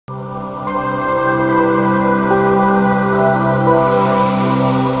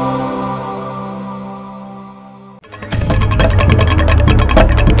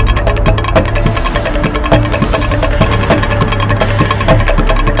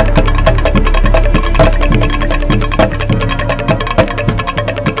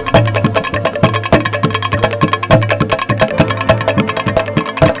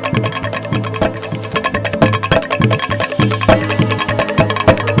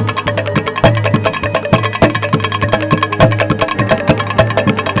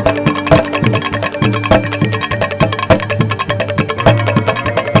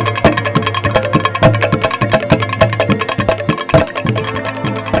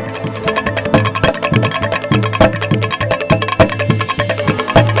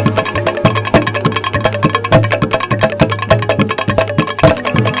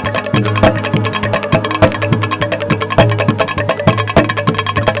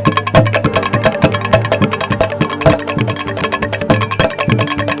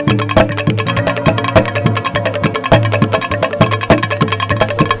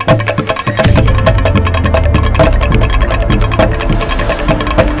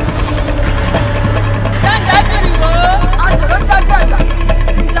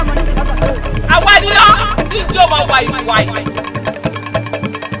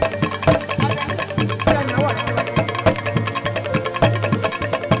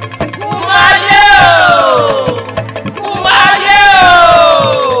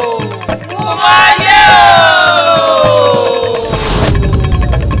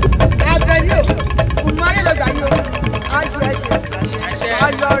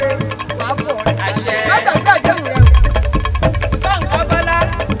lọ́rẹ́ wà á bọ̀ rẹ̀. àṣẹ. lọ́dọ̀ ìgbà jẹun rẹ. ìbọn nǹkan bọ́lá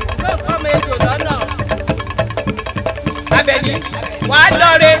yóò kọ́ ọmọ ètò lọ́nà. Abẹ́ni wà á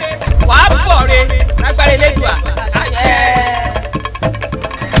lọ́rẹ́ wà á bọ̀ rẹ̀ lágbára Elédùà. àṣẹ.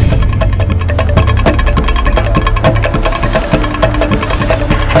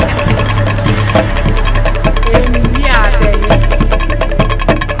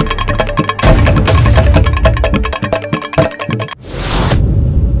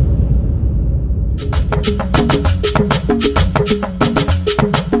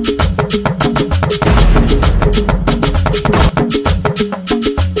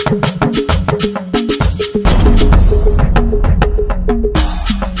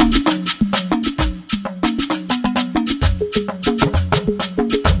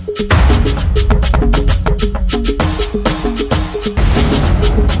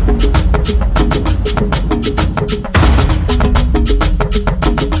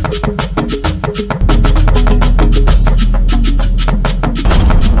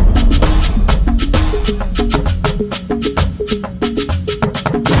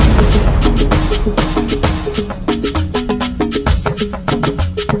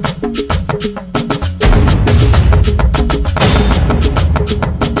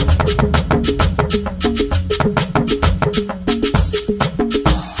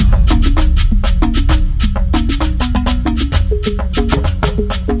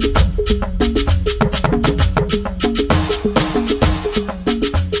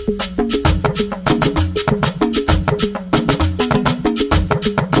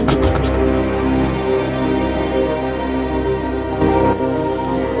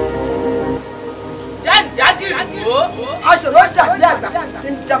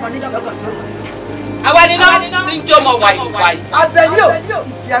 Abeni o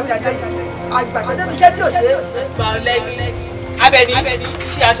ìyàwó ìdájọ́ yìí àgbàdo débi iṣẹ́ tí ò ṣe é. gbà ọ lẹ́yìn Abeni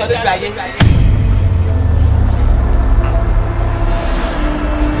ṣe aṣọ lójú ayé.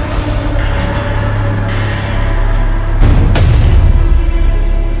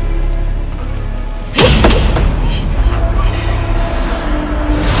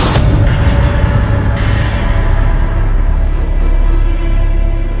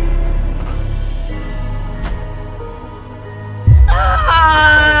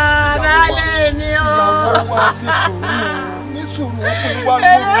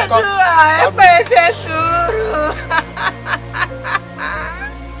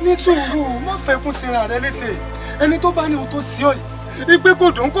 Rẹ léṣe ẹni tó bá ní ohun tó sí ọ yìí ìgbé kò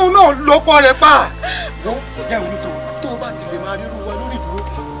dùn kó náà lọ́kọ rẹ̀ pa lọ ọjà ìwé sọ tó o bá ti lè máa rírú wa lórí ìdúró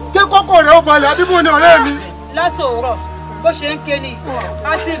jẹ́ kọ́kọ́ rẹ̀ ó balẹ̀ àbíbò ní ọ̀rẹ́ mi. látòórọ̀ bó ṣe ń ké ni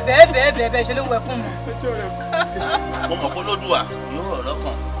a ti bẹ́ẹ̀ ṣe ló wẹ̀ fún mi. mo mọ̀ kó lódùà yóò rọ̀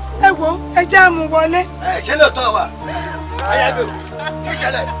lọ́kàn. ẹ wo ẹ jẹ́ àmú wọlé. ẹ ṣe lóòótọ́ wà ayábẹ̀ kí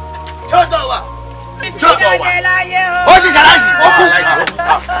ìṣẹ̀lẹ̀ ṣé òótọ́ wà. ó ti ṣaláìsí ó kú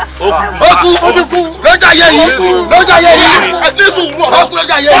lọ́jọ́ ayé yìí lọ́jọ́ ayé yìí ní sùúrù ó kú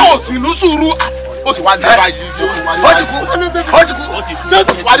lọ́jọ́ ayé yìí ó sì ní sùúrù ó sì wá ní báyìí ó ti kú ṣé ó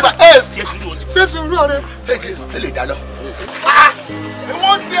ti wá ní báyìí ṣé sùúrù ọ̀rẹ́ ẹ lè dá lọ.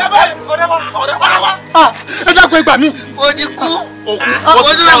 wọ́n ti ẹ báyìí ọ̀rẹ́ wa. ẹ dákun ẹ gbà mí. ó ti kú ó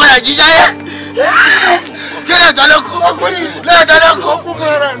tún bẹ padà jíjá yẹ kí lè dá lóko lè dá lóko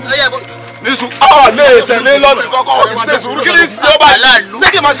nisu ọ lè tẹ̀lé lọ́dún kọ́kọ́ ọ̀sùn máa ṣe sùúrù kí ni sí ọba aláàánú ṣé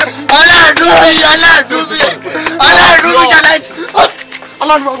kí n máa ṣe. aláàánú mi ṣaláìsí.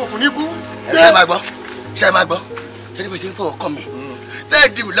 aláàánú wa kò ní kú. ṣe máa gbọ́ ṣe ní bó ṣe ń fọwọ́ kọ́ mi bẹ́ẹ̀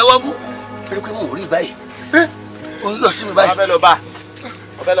di mi lọ́wọ́ mú ṣe ní pé mò ń rí báyìí ó ń yọ sí mi báyìí.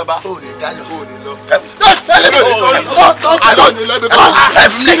 ọbẹ̀ lọ bá ó ní dá lọ. àlọ́ ní lọ́bẹ̀ kọ́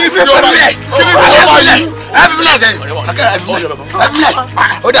kí ni sí ọba yìí kí ni sí ọba yìí. ẹfimilẹ sẹ akẹ́rẹ́ ẹfimilẹ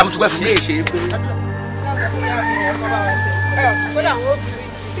ó dà mú tukọ̀ ẹfimilẹ.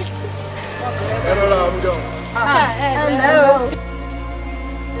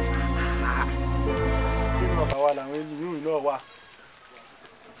 sínú ọ̀bà wa làwọn ènìyàn náà wà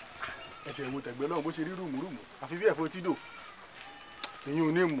ẹ̀tẹ̀ ìwò tẹ̀gbẹ́ náà bó ṣe rí rùmùrùmù àfi bí ẹ̀fọ́ tídò èyí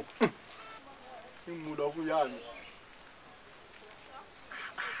ò ní mọ̀ ń mú lọ fún yáà mi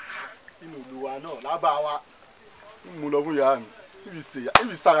inú olùwà náà lábàá wa ń mú lọ fún yàrá mi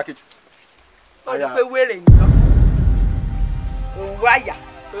níbi sára kejì. ó ní pé wéèrè nìkan òun wáyà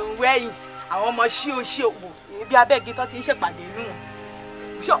òun wẹ́yìn àwọn ọmọ ṣí òwò ibi abẹ́gi tó ti ń ṣèpàdé inú wọn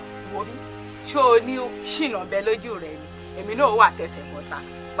ṣó wò mí ṣó o ní ṣìnà bẹ lójú rẹ ni èmi náà wà tẹsẹ̀ bọ́ta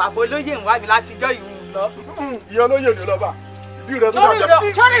bàbá olóyè ń wá mi látijọ́ ìwù lọ. ìyá olóyè ni lọ́ba òbí rẹ tó dàgbà.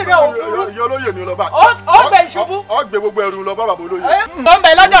 sọ́rí rẹ òkúrú. ìyá olóyè ni lọ bá. ó gbẹ ìṣubú. ó gbé gbogbo ẹrù lọ bá bàbá olóyè. ó ń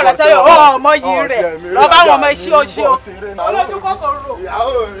bẹ lọ́dọ̀ rẹ tẹ́lẹ̀ ó ọmọ yìí rẹ̀ lọ bá wọn ọmọ iṣẹ́ oṣù. olójú kòkòrò.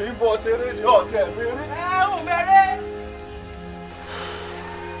 ìyàwó rí bọ́ ṣeré ní ọ̀tí ẹ̀mí rí. ẹ̀hún mẹ́rẹ́.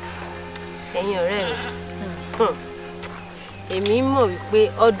 ẹ̀yin ọ̀rẹ́ mi èmi mọ̀ wípé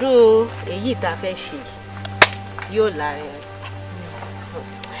ọdún èyí tá a fẹ́ ṣe yóò láàrin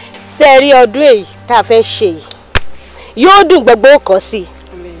ṣe rí ọdún èyí tá a fẹ́ ṣe yóò dùn gbogbo ọkọ̀ sí i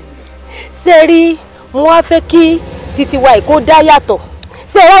ṣe rí mo wá fẹ́ kí títí wa kó dá yàtọ̀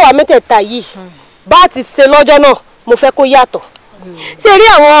ṣe rí àwa mẹ́tẹ̀ẹ̀ta yìí bá a ti ṣe lọ́jọ́ náà mo fẹ́ kó yàtọ̀ ṣe rí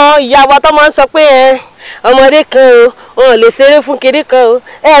àwọn ìyá wa tó máa ń sọ pé ọmọdé kan o wọn ò lè ṣeré fún kiri kan o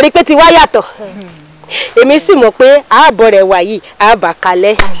ẹ rí i pé ti wá yàtọ̀ èmi sì mọ̀ pé ààbọ̀ rẹ̀ wà yìí ààbà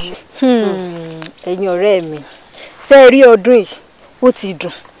kalẹ̀. ẹ̀yin ọ̀rẹ́ mi ṣe rí ọdún yìí ó ti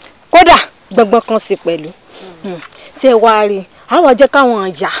dùn kódà gbọ̀ngbọ̀n kan sí pẹ̀lú ṣé wàá rí àwọn jẹ́ káwọn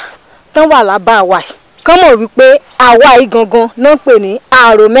ìyá tán wà lábá wa yìí kán mọ̀ wípé àwa yìí gangan náà ń pè ní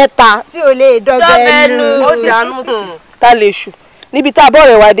àrò mẹ́ta tí ò lè dọ́bẹ̀ẹ́nu. ó dànù tì. ta lè ṣù níbi tá a bọ̀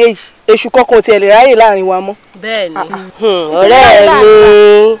rẹ̀ wá dé yìí èṣù kankan ò tiẹ̀ lè ráyè láàrin wa mọ́. bẹ́ẹ̀ni. ọ̀rẹ́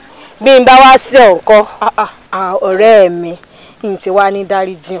mi bí n bá wá sí ọ̀nkọ́. ọ̀rẹ́ mi n ti wá ní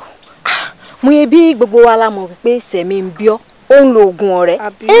dáríjì o mo yẹ bí gbogbo wa la mọ̀ wípé sẹ̀mí ń bíọ́ ó ń lo oògùn ọ̀rẹ́.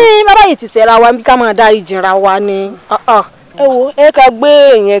 bàbá yìí ti ṣẹ̀ra wa bí ká máa dáríjì ra wa ni. ẹ wo ẹ ká gbé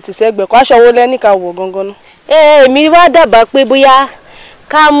èèyàn ti sẹ́gbẹ̀ kó aṣọ wo lẹ́ní ká wọ̀ gangan náà. èmi wá dábàá pé bóyá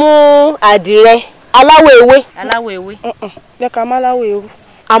ká mú àdìrẹ aláwọ̀ ewé. aláwọ̀ ewé. jẹ́ ká má láwọ̀ eérú.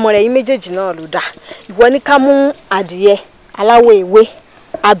 àmọ̀ràn yín méjèèjì náà ló dáa ìwọ ní ká mú adìyẹ aláwọ̀ ewé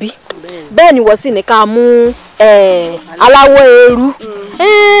àbí bẹ́ẹ̀ ni wọ́n sì ní ká mú aláwọ̀ eérú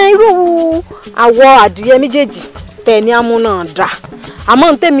irú àwọ̀ adìyẹ méjèèjì tẹ̀ ní amú náà dà àmọ́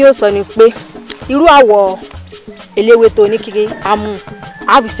ní tèmi ó sọ ni pé irú àwọ̀ eléwé tó ní kiri amú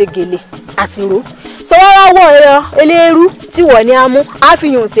àbíṣe gèlè àti ìró sọ wọ́n wá wọ̀ eléérú tí wọ́n ní amú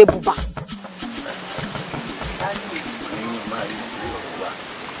àfihàn ṣe bùbá.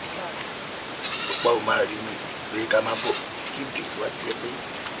 ọ̀pá ò máa rí mi pé ká má bọ̀ kí ìdè tó wá ti jẹ́ pé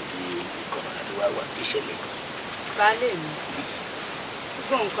ìkànnà àti wá wà ìṣẹ̀lẹ̀. baálé mi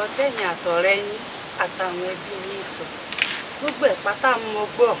gbogbo nǹkan tẹ̀yìn àtọ̀rẹ́ yín àtàwọn ẹbí yín sọ gbogbo ẹ̀ pátá mo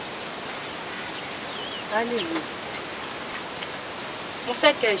gbọ́. baálé mi mo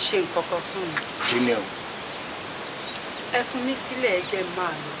fẹ́ kẹ́ ẹ ṣe nǹkan kan fún mi. kí ni o. ẹ fún mi sílẹ̀ ẹ jẹ́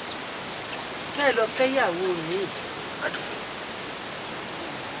máa lọ kẹ́ ẹ lọ fẹ́yàwó mi. adùnfẹ́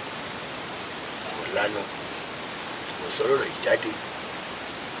lánàá mo sọ̀rọ̀ rẹ̀ jáde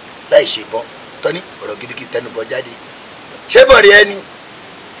láì ṣe bọ́ tọ́ni ọ̀rọ̀ gidigidi tẹnubọ jáde ṣé bọ̀ rí ẹni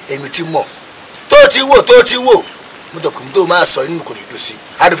èmi ti mọ̀ tó ti wò mo dọ̀kùn tó máa sọ nínú kò ní dùn sí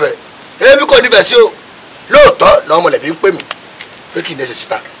adùnfẹ́ èmi kò níbẹ̀ sí o lóòótọ́ làwọn mọ̀lẹ́bí ń pè mí pé kí n ẹsẹ̀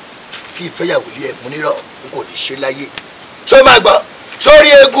síta kí ìfẹ́yàwó lé ẹ̀ mú nírọ̀ n kò ní ṣe láyé ṣé o máa gbọ́ sórí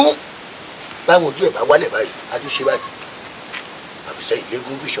eégún báwọn ojú ẹ̀ bá wálẹ̀ báyìí adúṣe báyìí àfisẹ́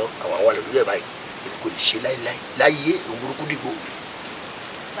ìlégún fìṣọ́ àwọn àwọn àlọ́ lórí ẹ̀ báyìí èmi kò ní ṣe láyé láyé òun burúkú dìgbò.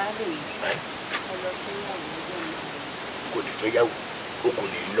 kò ní fẹ́ yàwó o kò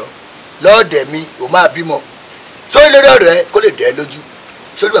ní lọ lọ́ọ̀dẹ̀ mi ò máa bímọ sórí lórí ọ̀rọ̀ ẹ kó lè dẹ́ ẹ lójú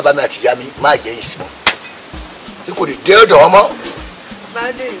sórí bàbá mi àti ìyá mi máa yẹ yín sí mọ́ n kò ní dé ọ̀dọ̀ wọn mọ́.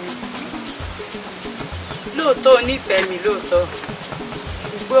 baálé mi lóòótọ́ onífẹ̀ẹ́ mi lóòótọ́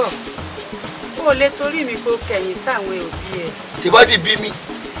ṣùgbọ́n ó lè torí mi kó kẹ̀yìn sáwọn òbí ẹ̀. ṣèbọ́ ti bí mi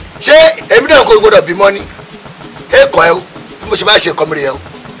ṣé èmi náà kò gbọdọ̀ bímọ ni èèkàn ẹ o bí mo ṣe máa ṣe kọ́mìrì ẹ o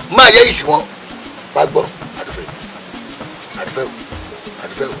máa yẹ ìsìn wọn bá gbọ́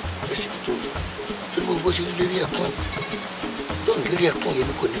àdùfẹ́ o èsì tó ṣé gbogbo ṣe ń lérí ẹ̀kún tó ń lérí ẹ̀kún yẹn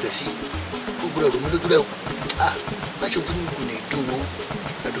ni kò nífẹ̀ẹ́ sí gbogbo ẹ̀rọ mi lójú rẹ o má ṣe tó ní kò ní dùn o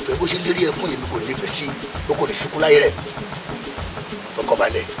àdùfẹ́ bó ṣe ń lérí ẹ̀kún yẹn ni kò nífẹ̀ẹ́ sí o kò ní sunkún láyé rẹ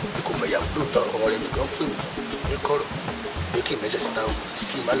fọkànbalẹ̀ bí kò fẹ́ yàwó lóòótọ́ ọmọ rẹ mi gan pè mí ní kọ̀rọ̀ pé kí n mẹ́sẹ̀ síta o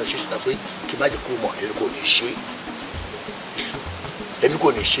kí n má lọ ṣe síta pé kí n má jẹ́ kó mọ̀ èmi kò ní ṣe èso èmi kò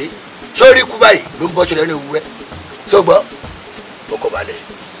ní ṣe sórí ikú báyìí ló ń bọ́ ṣẹlẹ̀ ní ewúrẹ́ tó gbọ́ fọkànbalẹ̀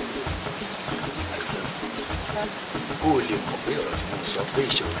kó o lè mọ̀ pé ọ̀rọ̀ tí mo sọ pé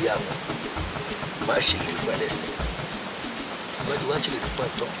ìṣòro rí àwọn má ṣe lè fún ẹlẹ́sìn wọ́n ti wá ṣe lè fún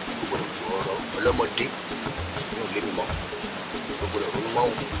ẹ̀tọ́ gbogbo ọ̀rọ̀ ọlọ́mọdé ní òlé mímọ́ gbogbo ọ̀rọ̀ mímọ́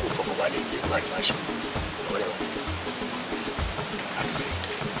kó fọkànbalẹ̀ ní ìgbà tí wọ́n ṣe ọ̀rẹ́ wọn.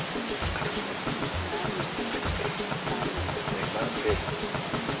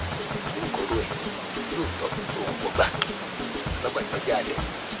 Alẹ́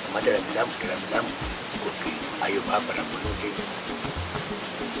ọmọ dẹrẹmìlámù gòkè ayọ̀ bá padà bọ̀ lóde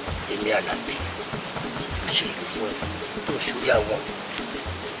èmi Àlàbí ó ṣèlérí fún ẹ tó ṣorí àwọn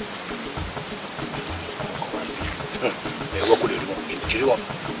ẹ̀wọ́ kò lè rí wọn èmi ti rí wọn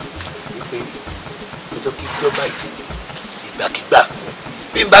wípé ọjọ́ kí tí ó bá ìgbàkigbà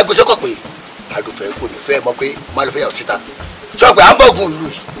bí n bá gbé sọ́kọ̀ pé àdùfẹ́ kò ní fẹ́ mọ̀ pé má ló fẹ́ yàwó síta sọ pé à ń bọ̀ gun ìlú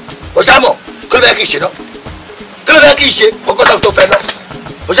yìí o sámọ̀ kí ló fẹ́ kí n ṣe náà kí ló fẹ́ kí n ṣe kọ́kọ́ sọ tó fẹ́ náà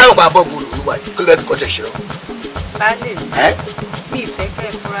o sámọ̀ pé à ń bọ̀ gun ìlú wa kí ló fẹ́ kí n kọ́ tẹ̀ ṣe náà. baálé mi ìfẹ́ kẹ́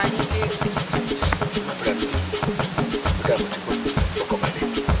ẹ fúnra ní dé.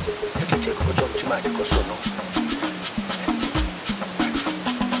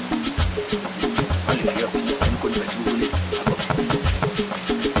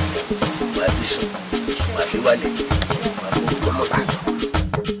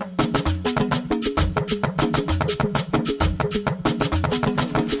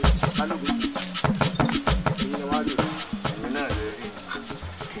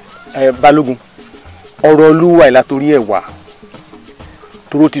 Balógun ọ̀rọ̀ olúwa ìlà torí ẹ̀ wà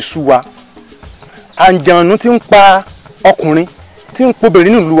toró ti sú wa àǹjànú tí ń pa ọkùnrin tí ń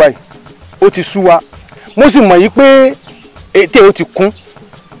pobìnrin nílùú wa yìí ó ti sú wa mo sì mọ̀ yìí pé ètè ó ti kún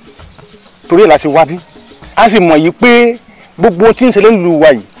torí ẹ̀ la ṣe wá bí a sì mọ̀ yìí pé gbogbo ohun tí ń ṣẹlẹ̀ nílùú wa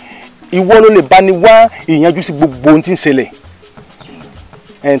yìí ìwọ ló lè bá ní wá ìyanjú sí gbogbo ohun tí ń ṣẹlẹ̀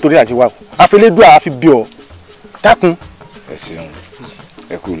torí ẹ̀ la ṣe wá àfẹlẹ́dùn àfi bí ọ dákun. ẹ ṣeun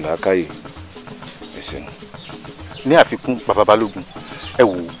ẹ kú làákàyè ẹ ṣeun. ní àfikún bàbá Balógun ẹ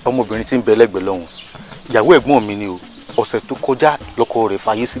wò ọmọbìnrin tí ń bẹ lẹ́gbẹ̀ẹ́ lọ́hùn ìyàwó ẹ̀gbọ́n mi ni o ọ̀sẹ̀ tó kọjá lọ́kọ rẹ̀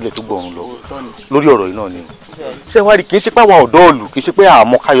fàyè sílẹ̀ tó gbọ̀run lọ lórí ọ̀rọ̀ yìí náà ni ṣé wàá rí kì í ṣe pé àwa ọ̀dọ́ ọ̀lù kì í ṣe pé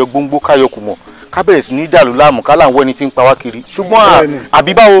àmọ́ káyọ gbóngbó káyọ kùmọ̀ ká bẹ̀rẹ̀ sí ní dàlú láàmú ká láwọn ẹni tí ń pa wá kiri ṣùgbọ́n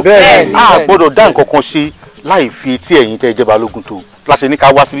àbíbáwo a gbọ́dọ̀ dá nǹkan kan ṣe láì fi etí ẹ̀yin tẹ́ ẹ jẹ́ Balógun tó láṣẹ ní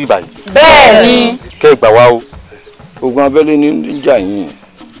ká wá síbí báyìí. bẹ́ẹ̀ ni. kẹ́ ẹ gbà wá o. ogun abẹ́lé ní ìjà yìí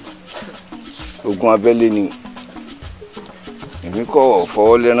ogun abẹ́lé ni èmi kọ́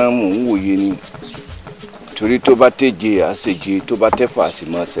fọwọ́ lẹ́rán mò ń wòye ni torí tó bá tẹ̀jẹ̀ àṣejẹ tó bá tẹ́fà àṣì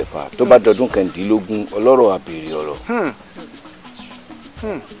máa ṣẹ̀fà tó bá dọdún kẹ̀ǹdínlógún ọlọ́rọ̀ àbèrè ọ̀rọ̀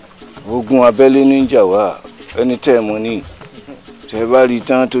ogun abẹ́lé ní ìjà wá ẹni tẹ́ ẹ mọ̀ ní tẹ́ ẹ bá rí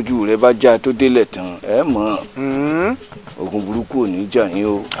tán tójú rẹ bá já tó délẹ̀ tán ẹ mọ̀ ogun burúkú ò ní jà yín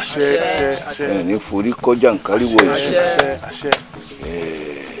o ẹ ní forí kọjá nkárí wọ ìṣù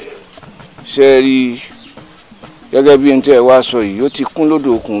ṣe rí gẹ́gẹ́ bí n tẹ́ ẹ wá sọ yìí ó ti kún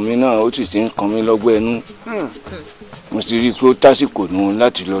lódò okùn mi náà ó sì ti ń kan mí lọ́gbọ́ ẹnu mo sì rí i pé ó tásìkò nù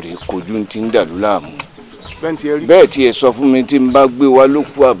láti lọ rè kojú ti ń dàlú láàmú bẹ́ẹ̀ tí ẹ sọ fún mi tí n bá gbé wá ló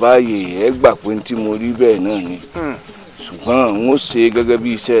kú àbáyé ẹ gbà pé tí mo rí bẹ́ẹ̀ náà ni ṣùgbọ́n n ó ṣe gẹ́gẹ́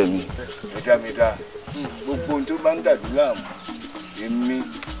bí iṣẹ́ mi. mẹ́ta gbogbo ohun tó bá ń dàlú láàmú èmi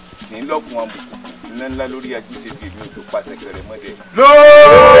sì ń lọ́kùn àbùkù ńlá lórí ajíṣègbè mi tó pàṣẹ kẹrẹ mọ́dẹ.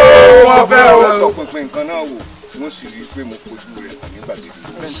 lóòó wọ́n fẹ́ o. wọ́n tọpinpin nǹkan náà wò wọ́n sì rí i pé mo fojú rẹ̀ hàn ní gbàgede.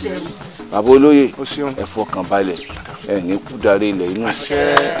 bàbá olóyè ẹ fọkàn balẹ̀ ẹ ní kú darí ilẹ̀ inú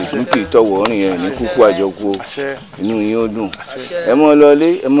ìdún kì í tọ̀wọ̀ ọ̀rìn ẹ ní kúkú àjọkú o inú yín ó dùn ẹ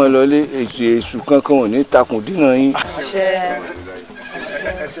mọ́ lọlé ètò èṣù kankan ò ní takùn dínà yín.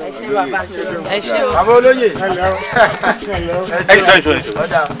 bàbá olóyè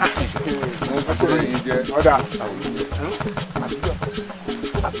ọ̀dà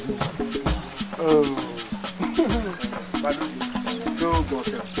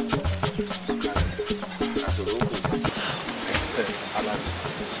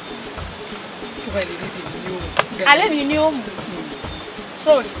alẹ́ mi ni ó mú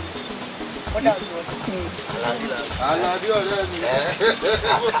sórí ọ̀dà Alábí ọ̀rẹ́ mi.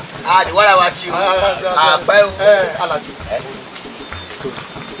 Àdìwọ́ra wa ti o. Àpẹ́ o.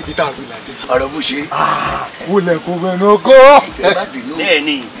 Ibi tá a fi làdé. Ọ̀rọ̀ bó ṣe. Wúlẹ̀ kò fẹ́nu kọ́. Ẹ má bínú.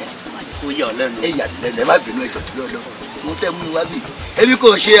 Bẹ́ẹ̀ni, kò yà ọ́ lẹ́nu. Ẹ yà mí lẹ́nu, ẹ má bínú ẹjọ́ tó lọ́lọ́. Mo tẹ́ mú wá bì. Ebi kò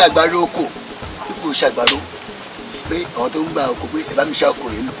ṣe àgbàdo oko. Bí kò ṣe àgbàdo. Pé àwọn tó ń gba oko pé ẹ bá mi ṣe ọkọ̀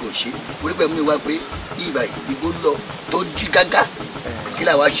yìí ni kò ṣe. Mo rí pé mú wá pé ìgbà ìgbó lọ tó jí gágá. Kí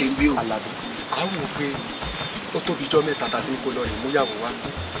làwa ṣe ń bí o? A wò pé ó tóbi jọ́ mẹ́ta tàbí kó lọ rè múyàwó wa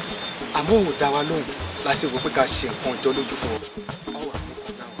àmọ́ òun dá wa lóhùn láti wò pé ká ṣe nǹkan ìjọ lójú fún ọ. ọwọ́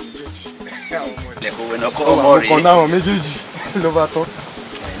àmúkan náà méjèèjì lẹ́kọ̀ọ́ wẹ̀ náà kọ́ ọmọ rẹ̀. àmúkan náà méjèèjì ló bá tán.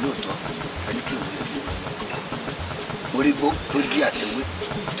 Lóòótọ́ ẹni kí n lè fi mo rí gbó tó di àtẹ̀wé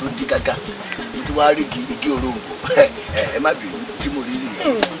tó di gágá mo ti wá rí igi òróǹbó ẹ má bínú tí mo rí rí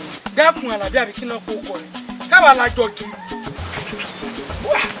yẹn. dákun Àlàbí àbí kí náà kó kọ rẹ sábà la jọ dùn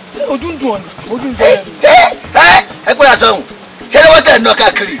ojú ń dùn ọ̀nà ojú ń dùn ọ̀nà. ẹ kúrò àsọ̀hún ṣé ni wọ́n tẹ̀ ná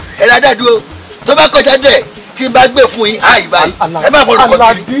káàkiri ẹ rà dá dúró tó bá kọjá dẹ̀ tí n bá gbé fún yín àyè báyìí ẹ má fọdún kọ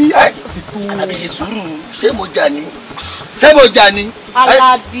kiri. Àlàbí ṣe sùúrù. ṣé mo jà ní.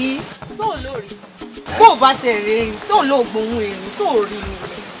 Àlàbí tó lórí bó o bá ṣe rèé tó ló gbóhùn èrè tó rí ni.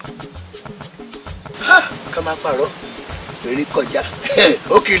 ká má pààrọ̀ erin kọjá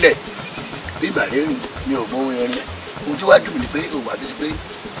ó kilẹ̀ bí ìbàrẹ́rìn ni ò gbóhùn erin ohun tí wàá dùn mí ni pé òun wà bí sí pé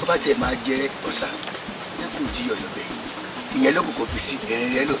tó bá tiẹ̀ máa jẹ ọ̀sà lẹ́kùn jí ọ̀lọ́bẹ̀ ìyẹn ló kò kò fi sí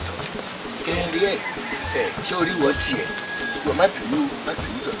erin rẹ lóòótọ́ erin rí ẹ̀ ṣé orí wọ́n tiẹ̀ wọ́n má bínú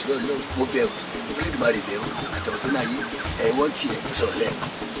dọ̀tí ọlọ́run mo bẹ̀ ọ́ ìfúnlẹ̀ ìdùnnú rẹ̀ bẹ̀ ọ́ àtẹ̀wọ̀ tó náà yé wọ́n tiẹ̀ sọ̀rọ̀ lẹ́ẹ̀kan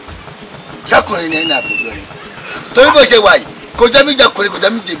ṣákùnrin ni ẹni àbòbìnrin torí bó ṣe wà yìí kò jẹ́ mi jọkùnrin kò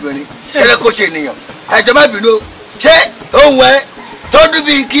jẹ́ mi jẹ̀bìnrin ṣẹlẹ̀ kó ṣe ènìyàn ẹ̀jẹ̀ má bínú ṣé ohun ẹ tọ́dún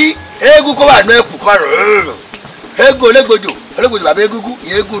bíi kí eégún kó wà ní ẹkùn kó wà rọ̀rọ̀ eégún ológbòjò bàbá eégún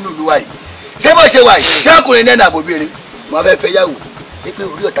ìyẹn eégún nùlù wa yìí ṣé bó ṣe wà yìí ṣákùnrin ni ẹni àbòbìnrin mo fẹ́ fẹ́ yàwó pé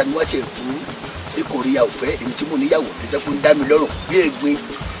orí ọ̀tá mi wá ṣe kú bí kò rí yàwó fẹ́ èmi tí mo níyàwó tó jẹ́ pé ń dá mi lọ́rùn bí ègbin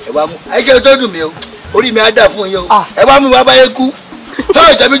ẹ wá mú àìṣe tó dùn mí o orí mi á dà fún yín o ẹ wá mú wá báyé kú tó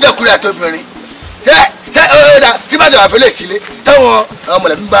ìjọba ìjọkùnrin àtòbìnrin ṣe ọ̀dà tí bá jọba fẹlẹ̀ sílé táwọn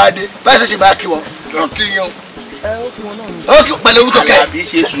mọ̀lẹ́bí bá dé báyìí sọ́sì máa kí wọn lọ kí yín o. ó kí pẹ̀lẹ́ owó tó kẹ́. Àlàbí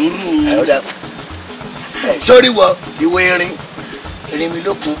ṣe sùúrù. sórí wọ ìwé irin mi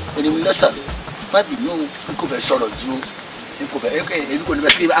lókun irin mi lọ́sàn má bínú n kò fẹ́ sọ̀rọ̀ ju n kò fẹ́ èmi kò ní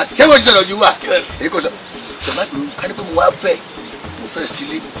fẹ́ sí ṣé kò sọ̀rọ̀ ju wa èmi kò sọ̀rọ̀ má bínú ká ní pé mo wá fẹ́ mo fẹ́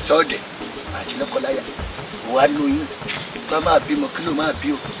sílé sọ́ọ̀dẹ̀ àti lọ́kọláya mo wá lóyún bá máa bímọ kí ló máa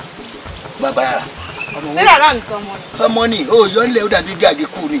bí o má bá yàrá. Nígbà náà ní sọmọ ni. ọmọ ni ó yọ nílẹ̀ ó dàbí gàgé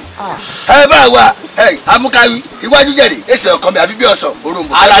kú ni. ẹ bá wa amúkáwí iwájú jẹ̀rẹ̀ èsì ọkàn mi àfi bí ọ̀sán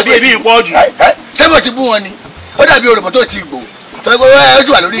òrùnbó. Àlàbí èmi ìpọ̀ jù. ṣé mo ti bú wọn ni ó dàbí òrùnbó tó ti gbò tó gbé ó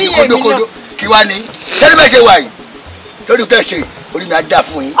sì wà lórí kódókódó kí wá ní. ṣé ní bẹ́ẹ̀ ṣe wà yìí lórí tẹ́ ṣe orí mi á dá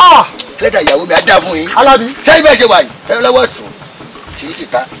fún yín lẹ́dà ìyàwó mi á dá fún yín. ṣé ní bẹ́ẹ̀ ṣe wà yìí ẹ lọ́wọ́ tún tì í ti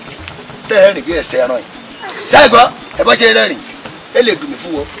ta tẹ́ ẹ rìn bí ẹsẹ̀ ẹran yìí. ṣé ẹ gbọ́ ẹ bọ́ ṣe rẹ́rìn ẹ lè dùn mí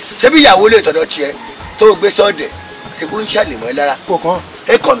fún wọn ṣé bí ìyàwó lè tọ̀dọ̀ tiẹ̀ tó gbé sọ́ọ̀dẹ̀ ṣe bó ń ṣàlèmọ́ ẹ lára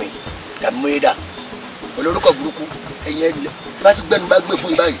ẹ kàn mí dàmú ẹ dà olórúkọ burúkú ẹ̀yin ẹ bá ti gbẹ́nu bá gbé fún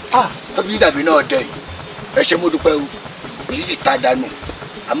yín báyìí tó fi dàbí náà dẹ̀ yìí ẹ ṣe mo dúpẹ́ o kì í ta dànù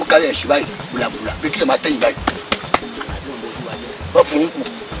àmúkálẹ̀ ẹ̀ ṣe báyìí bùlàbùlà bí kí ẹ máa tẹ̀yìn báyìí wọ́n fún yín kù.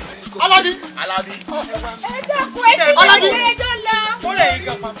 Alábí. Alábí. ẹ dákun ẹ ti Alábí. ṣe ẹjọ́ lọ. ó lè yín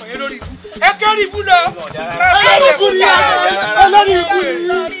kan pàpọ̀ yẹn lórí ikú ẹ kẹ́rì ibú lọ. ẹ ikú ni olórí ikú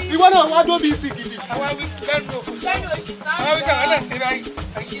ni ìwọ náà wá dóbi sí gidi. àwa wí lẹ́nu òfò àwa wí kàwọn náà ṣe báyìí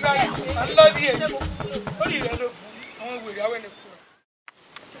àṣírí báyìí à ń lọ bí èyí ó lè rẹ ló kú àwọn wèrè awẹ́ ni kú.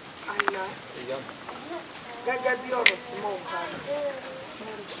 àná gẹ́gẹ́ bí ọ̀rọ̀ tí mò ń bá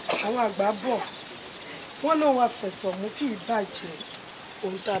mi àwọn àgbà bọ̀ wọ́n náà wá fẹ̀sọ̀ mú kí ìbàjẹ́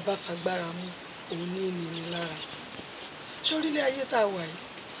ohun tá a bá fagbára mú òun ní ènìyàn lára sórílẹ̀ ayé tá a wà yìí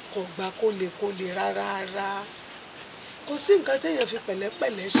kò gbà kólekóle rárá kò sí nǹkan téèyàn fi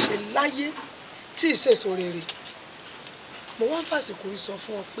pẹ̀lẹ́pẹ̀lẹ́ ṣe láyé tí ì ṣèso rere mo wá ń fàsìkò yìí sọ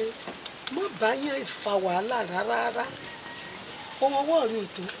fún ọ pé má bá yàn ìfa wàhálà rárá ohun ọwọ́ rí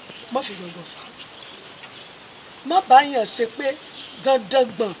òtó má fi gbọ̀ngàn fà má bá yàn ṣe pé dandan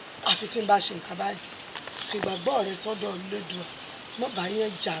gbọ̀n àfi tí n bá ṣe nǹkan báyìí fìgbàgbọ́ rẹ sọ́dọ̀ Olódùà má bá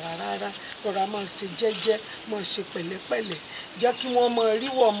yẹn jà rárá rọra máa ṣe jẹ́jẹ́ máa ṣe pẹ̀lẹ́pẹ̀lẹ́ jẹ́ kí wọ́n máa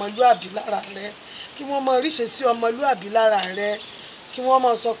ríwọ́ ọmọlúàbí lára rẹ kí wọ́n máa ríṣe sí ọmọlúàbí lára rẹ kí wọ́n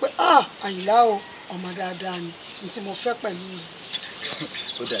máa sọ pé Àyìnlá o ọmọ dáadáa ni ní tí mo fẹ́ pẹ̀lú rẹ.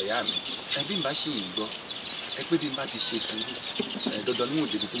 ó dà ìyá mi ẹbí mi bá ṣì yìí gbọ́ ẹ pé bí n bá ti ṣe sùúrù dandan ní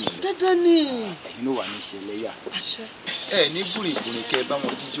òde tí mo lọ. dandan ni. ẹ̀yin ló wà ní ìṣẹ̀lẹ̀ yà. àṣẹ. ẹ ní gbùrìgbùrì kẹ bá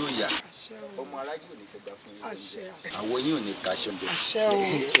wọn jíjó yà. àṣẹ o. ọmọ aráyé ò ní tẹgbà fún yín. àṣẹ. àwọ̀ yín ò ní kaṣọ jẹ. àṣẹ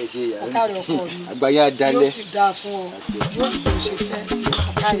o. ọkàrẹ ọkọ mi. àgbáyé adalẹ. yóò sì dáa fún ọ yóò sì bó ṣe fẹ́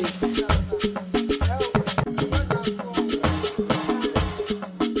ọkàrẹ.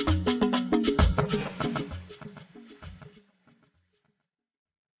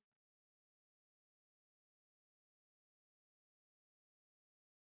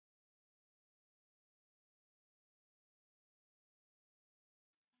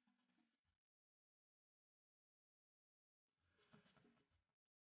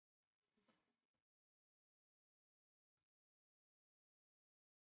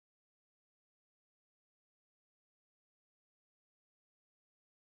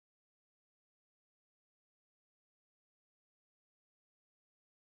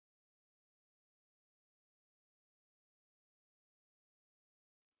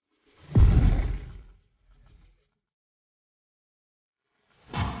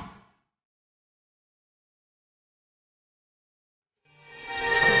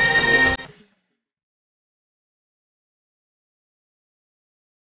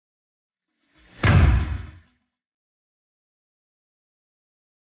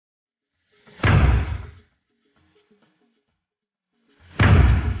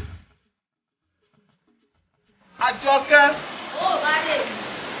 Àjọkẹ́. Ó bá lè mi.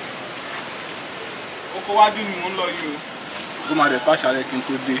 Oko wájú ni mò ń lọ yìí o. Ó máa dẹ̀ tó àṣálẹ́ kí n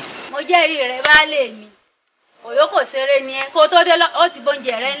tó dé. Mo jẹ́rìí rẹ̀ bá lè mi. Òyó kò ṣeré ni ẹ kó tó dé ó ti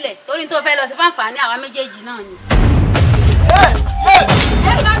bóúnjẹ rẹ̀ ńlẹ̀ torí tó fẹ́ lọ sí fáǹfààní àwa méjèèjì náà ni.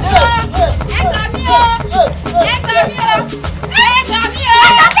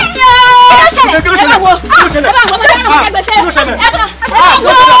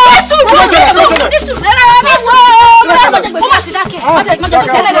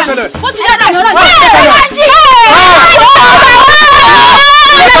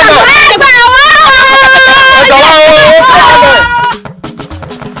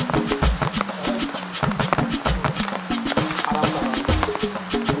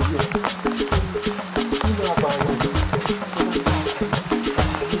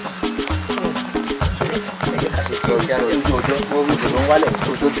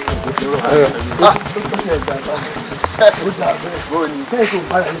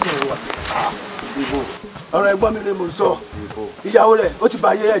 ọ̀rọ̀ ẹ̀gbọ́n mi lè mò ń sọ ìyàwó rẹ̀ ó ti bà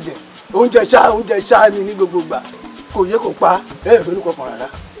ayé rẹ̀ jẹ́ oúnjẹ ṣáà ni ní gbogbo ìgbà kò yé kò pa èrò ní kọkàn rárá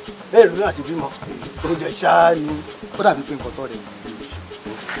èrò ní àti bímọ oúnjẹ ṣáà ni. ó dàbí pé nǹkan tó rẹ̀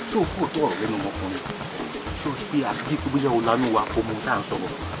ṣé o kúrò tó ọ̀rọ̀ lẹ́nu ọmọkùnrin ṣé o pé àbí kó bóyá o lánú wa kó mọ tá à ń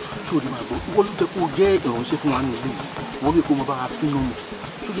sọ̀rọ̀ ṣé o lè máa gbọ́ wọ́n ló jẹ́ kó o jẹ́ ìránṣẹ́ fún wa ní ilé yìí wọ́n lè kó mọ bá a fínú mu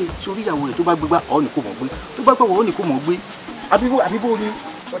sórí ìyàwó rẹ̀ tó bá gbégbá ọ̀ ní kò mọ̀ gbé tó bá gbàwọ̀ ọ̀ ní kò mọ̀ gbé àbíbó ni.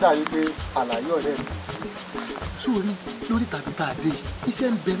 ó dàbí pé àlàyé ọ̀rẹ́ mi. sórí lórí tàbí bá a dé iṣẹ́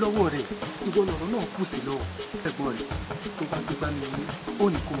ń bẹ lọ́wọ́ rẹ̀ ìwọ lọ̀rọ̀ náà kù sí lọ́wọ́ ẹ̀gbọ́n rẹ̀ tó bá gbégbá mi ní ó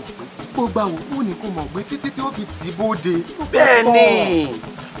ní kò mọ̀ gbé kó gbà wò ó ní kò mọ̀ gbé títí tí ó fi tì í bóde. bẹ́ẹ̀ ni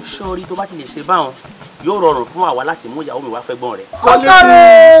sọ́ọ́rí tó bá ti lè ṣe báwọn yóò rọrùn fún àwa láti mú ìyàwó mi wá fẹ́ gbọ́n rẹ̀.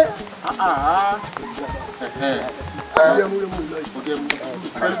 kọ́kọ́rẹ́.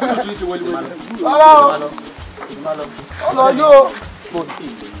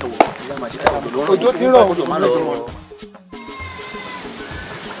 Òjò ti rọ̀.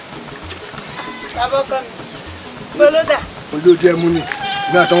 Bàbá ọkọ mi, bolódà. Olójú ẹmu ni,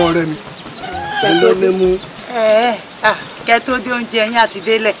 ní àtọwọ́ ọ̀rẹ́ mi. Olólémú. Kẹ́ tó dé oúnjẹ yín àti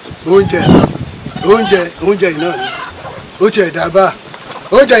délẹ̀. Oúnjẹ yìí náà ni. Ó ti ẹ̀dá bá.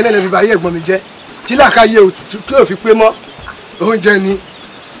 Oúnjẹ yìí náà lè fi báyé ẹ̀gbọ́n mi jẹ́. Tí làákàyè kí ò fi pé mọ́. Oúnjẹ ni.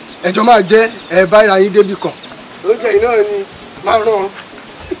 Ẹjọ́ máa jẹ́ ẹ̀ bá ara yín débi kan. Oúnjẹ yìí náà ni máa rán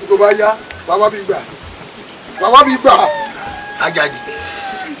kó bá yá wá wá bí gbà.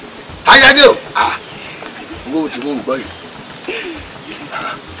 Ajadi o owó tí mò ń gbọ́ yìí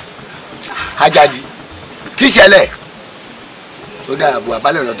Ajadi kí ṣẹlẹ̀ tó dáa àbò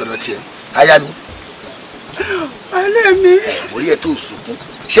àbálẹ̀ ọ̀rọ̀ tọ̀dọ̀ tiẹ̀ aya mi. Alẹ́ mi. Orí ẹ̀ tó sunkún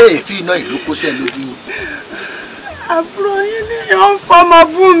ṣé èéfín iná ìlú kó sẹ́ẹ̀ lójú ni. Àbúrò yín ni yóò ń fọmọ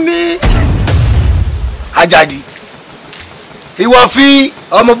bú mi. Ajadi ìwọ fi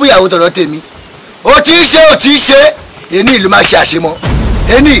ọmọ búyàwó tọ̀dọ̀ tèmi ó ti ṣe ẹni ìlú máa ṣe àṣemọ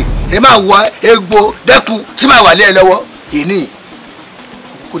ẹni ẹ máa wọ egbò dẹ́kun tí máa wà lé ẹ lọ́wọ́ ẹni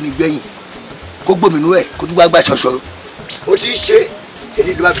kò ní gbẹ̀yìn kó gbòmìnú ẹ kó dúgbà gbà ṣọṣọ ó ti ṣe ẹni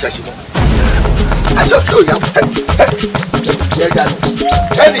ìlú máa fi ṣàṣemọ aṣọ tí ò yá ẹ dànù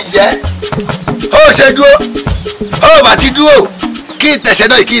ẹni yẹ ó ṣe dúró ó bá ti dúró kí ìtẹ̀sẹ̀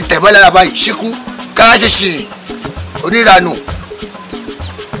náà kí ìtẹ̀mọ́ lára báyìí ṣíkú kára ṣe ṣe oníranù.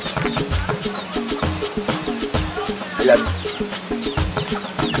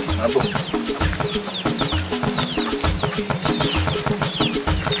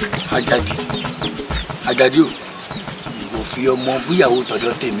 Ajadi o ìwò fi ọmọ búyàwó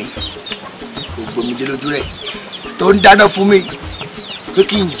tọ̀dọ̀ tèmi gbogbo mi dé lójú rẹ̀ tó ń dáná fún mi pé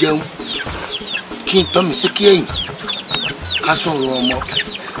kí n jẹun kí n tọ́ mi sí kí ẹ̀yìn ká sọ̀rọ̀ ọmọ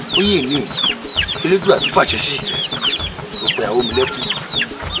ó yè ní elédùn àtúfàṣẹ sí òpè àwọn mi lẹ́kùn.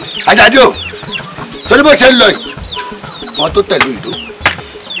 Ajadi o torí bó ṣe ń lọ yìí wọn tó tẹ̀lú ìdó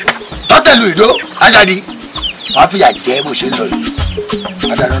Ajadi wọn fìyà jẹ bó ṣe ń lọ yìí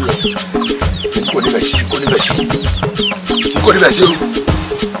adáná lọ kò níbẹ̀ sí o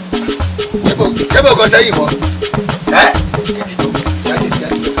kẹ́bọ̀ kan sẹ́yìn mọ́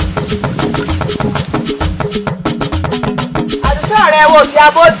àdúgbò rẹ wo sí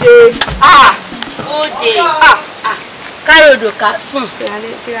abóde. Bóde káyọ̀dò ká sùn.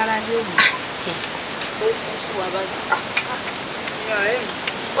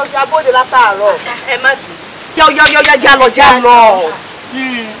 Ó sì abóde látàárọ̀. Ẹ má dùn. Yọ já lọ.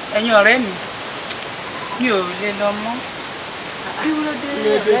 Ẹ̀yin ọ̀rẹ́ mi ò lè lọ mọ́.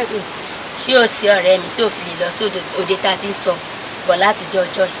 Ṣé o sí ọ̀rẹ́ mi tó fi lọ sóde òde tá a ti ń sọ bọ̀ láti jọ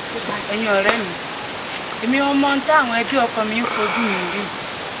ọjọ́ yìí? Ẹ̀yin ọ̀rẹ́ mi èmi ọmọ ń táwọn ẹbí ọkọ mi ń fojú mi rí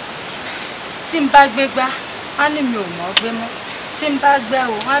tí n bá gbégbá á ní mi ò mọ̀ gbé mọ́ tí n bá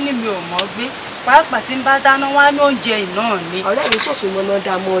gbẹ́rù á ní mi ò mọ̀ gbé pàápàá tí n bá dáná wá ní oúnjẹ iná ni. ọ̀rẹ́ mi sọ̀sùn mọ́ná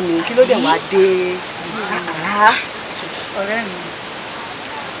dá mọ́ ni kí ló dé wá dé. ọ̀rẹ́ mi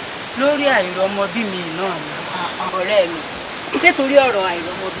lórí àìrọ́mọbí mi náà ni. ọ̀rẹ́ mi ṣé torí ọ̀rọ̀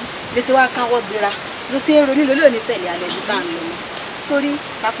àìrọ́mọbí lè ṣe wá káwọ́ gbéra ló ṣe é ronú lórí òní tẹ̀lé alẹ́ bí tá à ń lọ mọ́ sórí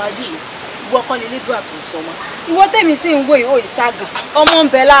pápá jùlọ ìwọ kọ́ ni lédùn àtúnṣọ wọn. ìwọ tèmi sì ń wo ìhó ìságàn ọmọ ń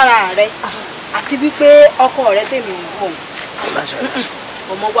bẹ lára rẹ àti wípé ọkọ rẹ tèmi ń wò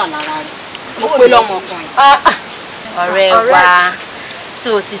ọmọ wà lára rẹ mo pé lọ́mọkùnrin. ọ̀rẹ́ wa tí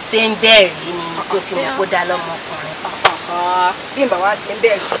o ti ṣe ń bẹ̀rẹ̀ ni tó fi mọ̀ kó dá lọ́mọkùnrin. bí n bá wá ṣe ń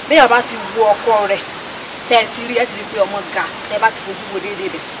bẹ̀rẹ̀ béèyàn bá ti wo ọkọ rẹ̀ tẹ́ ẹ ti rí ẹ ti rí pé ọmọ ga tẹ́ ẹ bá ti fojú wo déédéé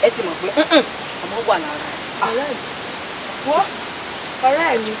rẹ̀ ẹ ti mọ̀ pé ọmọ wà lára rẹ̀.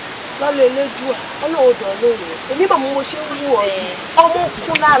 ọ̀rẹ́ mi lọ́lọ́ elédùà ọlọ́wọ́ dọ̀ lóhùn rẹ̀ èmi bọ̀ mo ṣe ń wú ọ ọmọ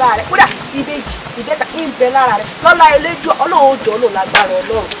kún lára rẹ̀ kódà ìbejì ìbẹ́ta ń bẹ lára rẹ̀ lọ́lọ́ elédùà ọlọ́wọ́ dọ̀ lóhùn lágbára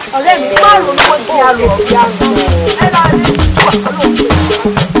ọlọ́run ọ̀rẹ́ mi má ronú kó jẹ́ àlọ́ ọ̀rẹ́ àrùn ẹ̀ lára elédùà ọlọ́wọ́ dọ̀.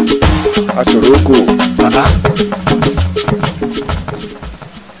 Asoroko bàbá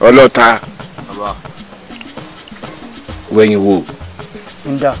ọlọ́ta wẹ̀yìn wo.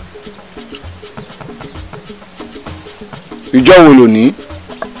 Nda. Ìjọ wo ló ní?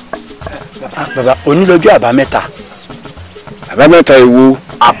 Bàbá onílọ́jọ́ àbámẹ́ta. Àbámẹ́ta èwo?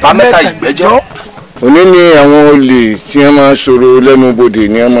 Àbámẹ́ta ìgbẹ́jọ́. Òní ni àwọn olè tí wọ́n máa ń sọ̀rọ̀ lẹ́nu bodè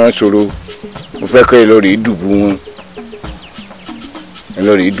ni wọ́n máa ń sọ̀rọ̀. Mo fẹ́ kẹ́ ẹ lọ rèé dùbú wọn. Ẹ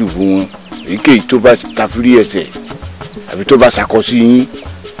lọ rèé dùbú wọn. Èyíkéyìí tó bá ta fúrí ẹsẹ̀ àbí tó bá ṣàkọsí yín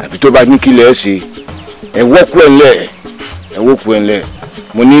àbí tó bá ní kílẹ̀ ẹ̀ ṣe ẹ wọ́pù ẹ̀ ńlẹ̀ ẹ wọ́pù ẹ̀ ńlẹ̀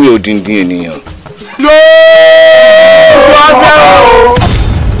mo nílò odindin ènìyàn.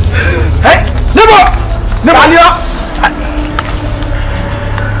 níbo ni ọ.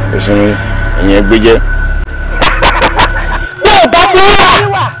 ẹ̀sìn mi ẹ̀yìn ẹgbẹ́ jẹ́. wọ́n bá mú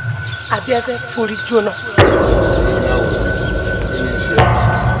wá. àbí ẹ fẹ́ forí jóná.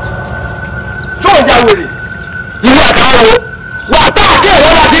 tó ọjà wèrè ilé ẹ̀ka wo wà tó àti ẹ̀rọ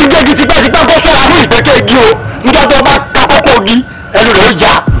bá ti ń gbégi tipẹ́tipẹ́ kó sọ̀rọ̀ fún ìgbẹ́kẹ̀ igi o níjọ́ tó bá ta kókó ogi ẹnu rẹ̀ ó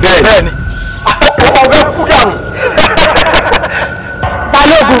já. bẹ́ẹ̀ ni àkókò ọ̀fẹ́ kú dànù.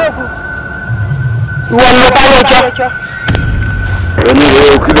 balógun ìwọ ló bá lọ́jọ́. ẹni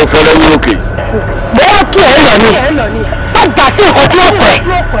wo kí ló fẹ́ lẹ́yìn òkè. mo wá kí ẹ lọ ní ó gbà sí nǹkan tí ó pẹ́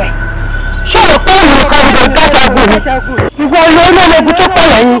sọ̀rọ̀ pé ìlú kan ló dájágùn ni ìwọ ló ń lọ́lọ́gun tó pọ̀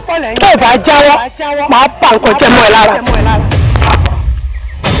lẹ́yìn tó bá jáwọ́ máa pa nǹkan jẹ́ mọ́ ẹ lára.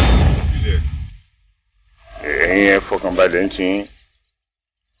 ẹ̀yin ẹ fọkànbalẹ̀ ń tí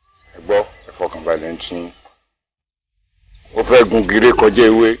ẹ gbọ́ ẹ fọkànbalẹ̀ ń tí ó fẹ́ gun gíré kọjá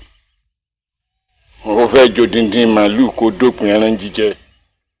ewé ó fẹ́ jó díndín màálù kó dópin ẹran jíjẹ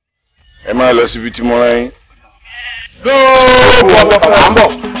ẹ máa lọ síbi tí mo rán yín.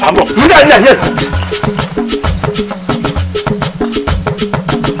 àbọ̀ nílẹ̀.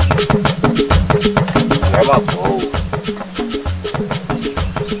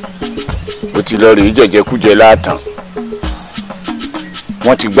 ó ti lọ rí jẹjẹkújẹ láàtàn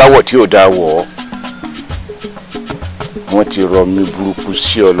wọ́n ti gbáwọ̀ tí ò dáa wọ̀ ọ́ wọ́n ti rọ mi burúkú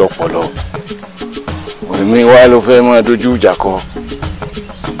sí ọlọ́pọlọ èmi wá ló fẹ́ máa dojú ìjà kọ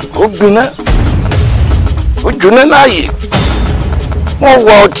ó gbiná ó jóná láàyè wọ́n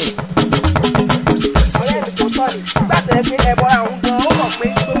wọ ọtí. ọ̀rẹ́ mi kò sọ̀rọ̀ nígbà tó ẹ pé ẹbọ àwọn gan ó mọ̀ pé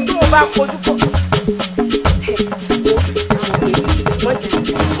tó o bá kojú pọ̀.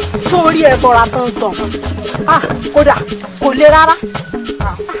 sórí ẹ bọra tán sàn kódà kò le rárá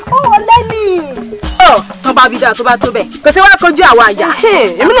ó lẹ́nì. tó bá bí dáa tó bá tó bẹ̀ kò sí wá kojú àwọn àyà.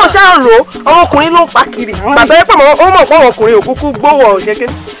 èmi náà ṣáà rò ó ọmọkùnrin ló ń pa kiri bàbá yẹn pé ó mọ̀ pé ọmọkùnrin ò kúkú gbówó ọ̀ṣẹ́kẹ́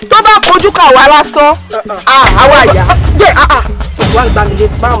tó bá kojú ká wa lásán àwọn àyà jẹ́ wà gbà mí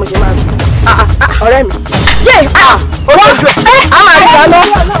létí báwọn mo ṣe máa rí ọ̀rẹ́ mi jẹ́ olójú ẹ̀ á máa rí wa lọ.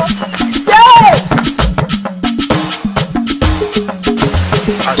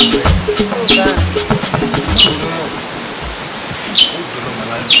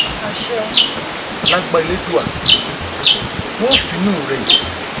 lágbá elédùà wọ́n fi inú rẹ̀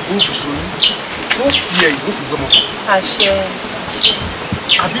wọ́n fi soyún wọ́n fi ẹ̀yìn wọ́n fi gbọ́mọ pọ̀. àṣẹ.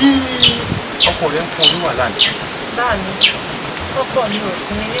 àbí ọkọ rẹ̀ ń fún ọ ní wàhálà ni. báàmí ọkọ mi ò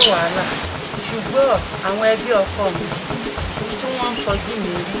fún mi ní wàhálà ṣùgbọ́n àwọn ẹbí ọkọ mi tí wọ́n ń fojú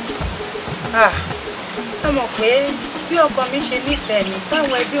mi rí ẹ mọ̀ pé bí ọkọ mi ṣe nífẹ̀ẹ́ mi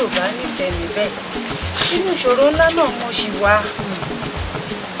táwọn ẹbí ò bá nífẹ̀ẹ́ mi bẹ́ẹ̀ inú ìṣòro ńlá náà mo ṣì wà.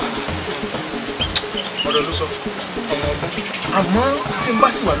 ọ̀rọ̀ ló sọ ọmọ ọgbọ́n àmọ́ tí n bá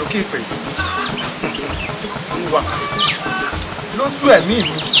sì wà lókè ìpè ń wà kàlẹ́sì lójú ẹ̀mí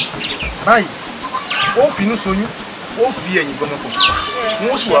mi báyìí ó fi inú soyún ó fi ẹ̀yìn gbọmọ kò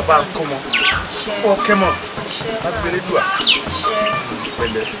wọ́n sì wá bá a kọ́ mọ́ ó kẹ́mọ̀ lágbèrè dùà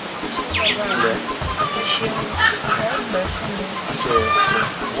pẹ̀lẹ́ pẹ̀lẹ́ àṣẹ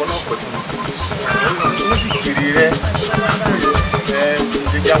ìwọ náà pẹ̀ fún mi ó sì kiri rẹ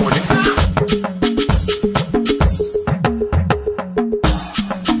ìdíjà wọlé.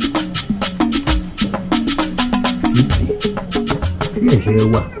 ẹ̀ṣẹ̀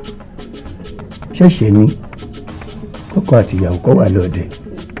wà ṣẹ̀ṣẹ̀ ni ọkọ àti ìyàwó kọ́ wà lọ́dẹ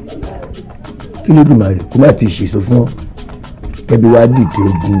kí ló dùn máa rè kó má ti ṣèṣọ fún ọ kẹbi wá dìde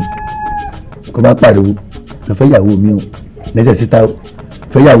ogun kó bá pariwo lọ fẹ́ yàwó mi o lẹ́sẹ̀ síta o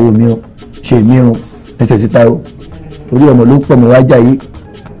fẹ́ yàwó mi o ṣe mi o lẹ́sẹ̀ síta o orí ọmọ ló ń pọ̀ mọ́ wájà yìí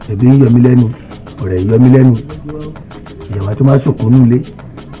ẹ̀bí ń yọ mí lẹ́nu ọ̀rẹ́ yọ mí lẹ́nu ìyàwó tó má sòkò nílé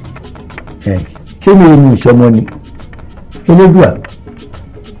ṣé mi ò mú ìṣọmọ ni elédùà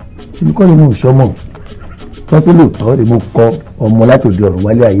èmi kọ́ ni mo ìṣọmọ wọ́n tó lóòótọ́ ni mo kọ ọmọ láti òde ọ̀run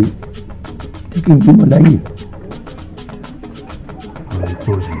wálé ayé tí kì í gbímọ láyè ọ̀rọ̀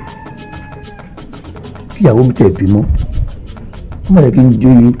ìpò rẹ̀ kíyàwó mi tẹ̀ bímọ wọ́n mọ̀ kí n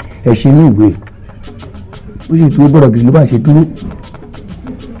joyè ẹṣin ní ìwé ó sì dúró bọ̀rọ̀ gidi ló bá ṣe dúró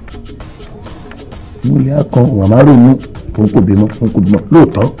mo lè kan òun àmárò ní òun kò bímọ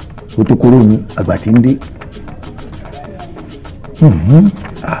lóòótọ́ ó tó kóró ní àgbà tí ń dé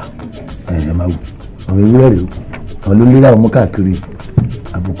ẹ máa wù àwọn ewúrẹ́ rèé àwọn ló lérà ọmọ káàkiri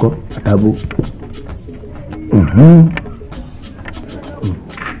àbùkọ́ àtàbò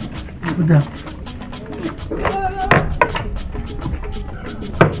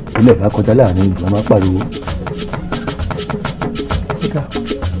ilé ìbá kọjá láàrin ìgbà máa pariwo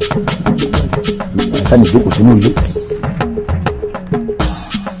àtàní ìjókòó sínú ilé.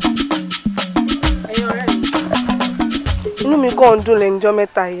 inú mi kàn ń dùn lẹ́njọ́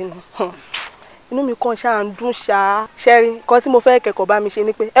mẹ́ta yìí ni inú mi kàn ṣáà ń dùn ṣáá ṣẹ́rí nǹkan tí mo fẹ́ kẹ́kọ̀ọ́ bá mi ṣe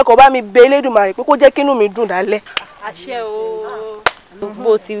ni pé ẹ̀kọ́ bá mi bẹ Elédùmarè pé kó jẹ́ kí inú mi dùn dálẹ́. àṣẹ o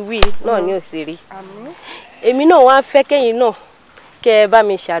bó ti wí náà ni ò sì rí èmi náà wá fẹ́ kẹ́yìn náà kẹ́ ẹ bá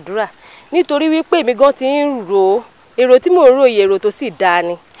mi ṣàdúrà nítorí wípé èmi gan ti ń rò ó èrò tí mò ń rò yìí èrò tó sì dáa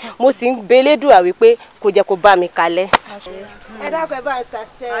ni mo sì ń bẹ Elédùà wípé kó jẹ́ kó bá mi kalẹ̀. ẹ dákun ẹ bá ń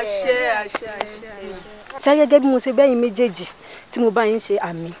ṣàṣẹ. àṣẹ. sáré gẹ́gẹ́ bí mo ṣe bẹ́yìn méjèèjì tí mo bá yín ṣe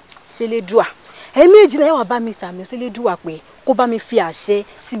àmì ṣẹlẹ́dùà ẹ̀yin méjì náà wà bá mi sàmì ṣẹlẹ́dùà pé kó bá mi fi àṣẹ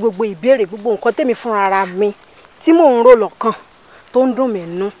sí gbogbo ìbéèrè gbogbo nǹkan tèmi fúnra ara mi tí mò ń rò lọ́kàn tó ń dùn mí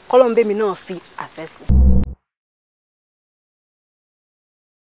nú kọ́lọ́mbẹ́mi náà fi àṣẹ sí.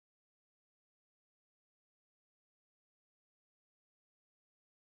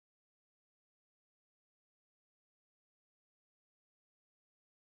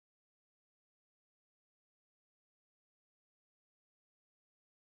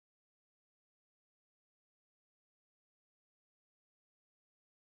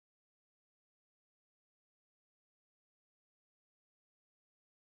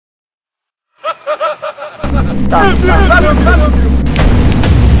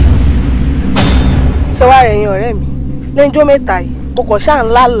 ṣé wàá rẹ̀ yín ọ̀rẹ́ mi lẹ́jọ́ mẹ́ta yìí mo kàn ṣáà ń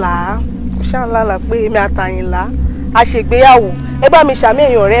lálàá pé èmi àtàyìnlá a ṣègbéyàwó ẹ bá mi ṣàmì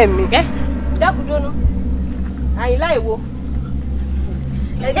ẹ̀yin ọ̀rẹ́ mi. ẹ dákúndóná àyìnlá èwo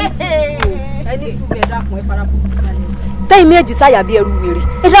ẹni sùn ẹ dákun ẹ fara kù tẹ́yìn méjì sáyà bí ẹrù wèrè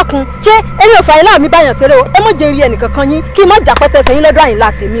ẹ dákun ṣé ẹni ò fàyìnlá mi báyàn ṣeré o ẹ mọ̀ jẹ́ rí ẹnìkan kan yín kí n má jà pẹ́tẹ́ sẹ́yìn lọ́dọ̀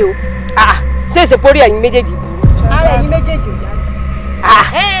àyìnlá tèmi o. ṣé èsè pórí ẹ̀yin méjèèjì burú. ara ẹ̀yin méjèèjì ò yá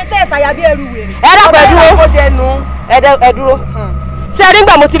tẹ́ ẹ sáyà bí ẹrù wèrè. ẹ dákun ẹ dúró ṣé ẹ rí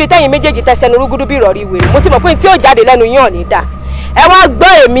gbà mo ti rí tẹ́yìn méjèèjì tẹsẹ̀ ní rúgúdú bí ìrọ̀rí wèrè mo ti mọ̀ pé tí yóò jáde lẹ́nu yín ò ní dà ẹ wá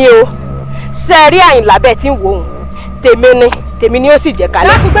gbọ́ èmi o ṣé ẹ rí àyìnlá bẹ́ẹ̀ tí ń wò ó tèmi ni ó sì jẹ́ kalẹ̀.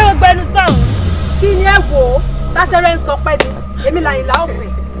 láti gbẹ́rùgbẹ́nu sọ̀rùn kí ni ẹ wò ó tásẹ̀rẹ̀ ń sọ pẹ́ ni èmi làyìnlá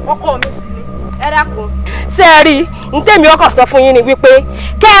òfin ọkọ mi sì ni. ẹ dákun ṣé ẹ rí n tèmi ọkọ sọ fún yín ni wípé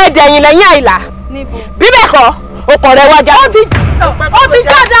kẹ́ ẹ dẹ̀yìn lẹ́yìn àyìnlá bí bẹ́ẹ̀ kọ́ ọkọ̀ rẹ̀ wájà. ó ti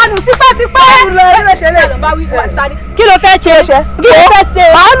já dànù tipẹ́tipẹ́. kí ló fẹ́ ṣe kí ló fẹ́ ṣe.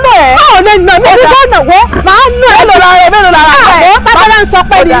 màá nù ẹ́. báwo lè nà mí ìdílé ọ̀nà wọ́. màá nù ẹ́. mélòó lára bẹ́ẹ̀. àwọn tásẹ̀rẹ̀ ń sọ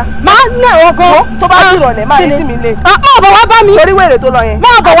pé ni màá nù ẹ́ ọgọ́. tó bá ti rọ̀lẹ́ máa retí mi lé. máa bọ̀ wá bá mi. torí wèrè tó lọ yẹn.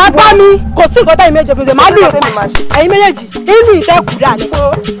 máa bọ̀ wá bá mi. kò sí nǹkan táyì méje fi ṣe. màá lù ẹ̀yin méjèèjì inú ìtẹ́kù dà ní.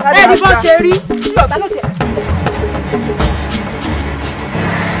 ẹni bó ṣe rí.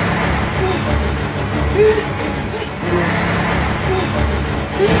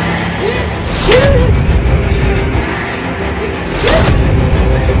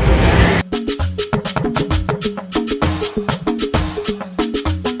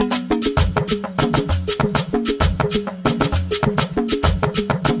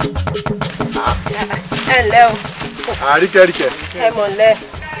 ǹlẹ́ o. Àríkẹ́ríkẹ́. Ẹ mọ̀ ǹlẹ́.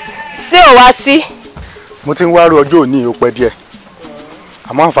 Ṣé ò wá sí? Mo ti ń wá ru ọjọ́ òní ó pẹ́ díẹ̀.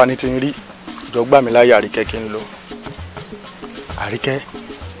 Àmọ́ àǹfààní ti ń rí jọ gbà mí láyé Àríkẹ́ kí n lọ. Àríkẹ́.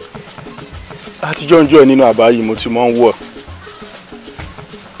 Látijọ́ ń jọ ẹ nínú àbá yìí mo ti mọ̀ ń wọ̀.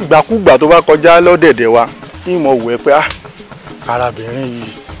 Ìgbàkúgbà tó bá kọjá lọ́dẹ̀dẹ̀ wa ní ìmọ̀ wù ẹ́ pé arábìnrin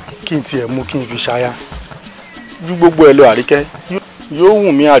yìí kí n tiẹ̀ mú kí n fi ṣáyà. Ju gbogbo ẹ lọ Àríkẹ́. Yóò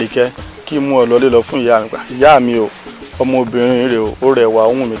wù mí Àríkẹ́ kí n mú ọ lọlé lọ fún ìyá mi. Ìyá mi o, ọmọbìnrin rẹ̀ o, ó rẹwà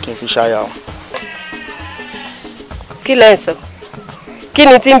ó wù mí kí n fi ṣáyà o. Kí lẹ ń sọ? Kí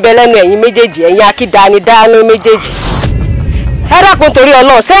ni tí ń bẹ lẹ́nu ẹ̀yin méjèèjì ẹ̀yin akídani dáná méjèèjì? Ẹ dákun torí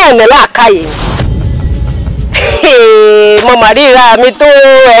Ọlọ́run sẹ́yìn ní làákàyè ni. Mo mà ríra mi tó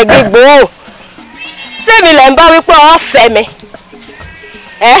ẹgbẹ́gbòó. Sẹ́mi lẹ̀ ń bá wípé ọ fẹ́ mi.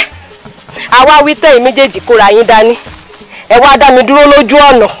 Àwa wí tẹ̀yin méjèèjì kóra yín dání. Ẹ wá dá mi dúró lójú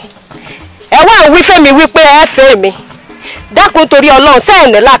ọ̀nà. Ẹ wá wí fẹ́mi wípé ẹ fẹ́ mi. Dákun torí Ọlọ́run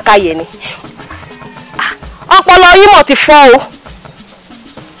sẹ́yìn ní làákàyè ni. Ọpọlọ yín mọ̀ ti fọ́ o.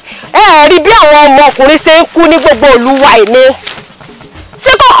 Ẹ rí bí àwọn ọmọkùnrin ṣe ń kú ní gbogbo olúwa ìní.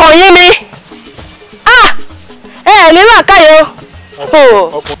 Ṣé kọ̀ọ̀kan yín ni? Ẹ ní làákàyè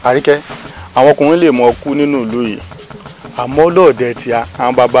o. Àríkẹ́, àwọn ọkùnrin lè mọ kú nínú ìlú yìí. Àmọ́ lọ́ọ̀dẹ tí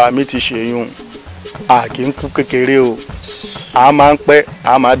àwọn bàbá mi ti ṣe yún. A kì í kú kékeré o. A máa ń pẹ́,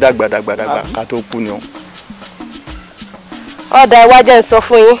 a máa dàgbà ká tó kú ni o. Ọ̀dà ìwájẹ́ ń sọ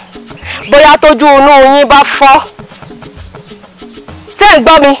fún yín. Bóyá tójú inú yín bá fọ́. Ṣé ń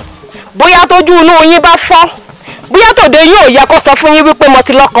gbọ́ mi? Bóyá tójú inú yín bá fọ́. Bóyá tòde yóò yẹ kó sọ fún yín wípé mo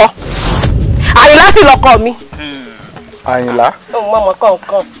ti lọ́kọ. Àyìnlá sì lọ́kọ mi. Àyìnlá? Òun mọ̀mọ́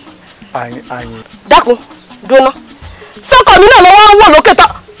kọ̀ọ̀kan. Àyìn. Dákun, dúná. Sọ́kọ̀ mi náà lọ́wọ́ ń wò lókè tán.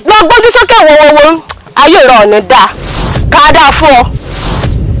 Lọ gbójú sókè wọ̀wọ̀wọ̀. Ayé ìrọ̀ ọ̀nà dáa. Ká dáa fún ọ.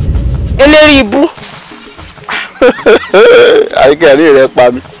 Eléri ibú. Àríkẹ́ rí rẹ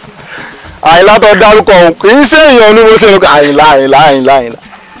pa mi. Àyìnlá tó dárúkọ òun kì í ṣe èèyàn ní mo ṣe lókè Àyìnlá.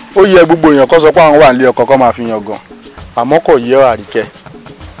 Ó yẹ gbogbo èèyàn kó sọ pé àwọn wà nílé ọkọ kó máa fi yan gan. Àmọ́ kò yẹ Àríkẹ́.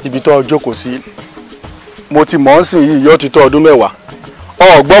 Ibi tó jókòó sí mo ti mọ̀ ń sìn yìí yóò ti tó ọdún 10.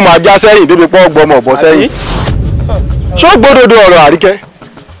 Ọ̀gbọ́n máa já sẹ́yìn débi pé ọgbọ́n mọ̀ bọ́ sẹ́yìn. Ṣó gbódòdó ọ̀rọ̀ Àríkẹ́?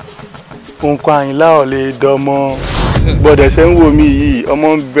 Nǹkan Àyìnlá ò lè dọmọ. Gbọ̀dẹ̀sẹ̀ ń wò mí yìí ọmọ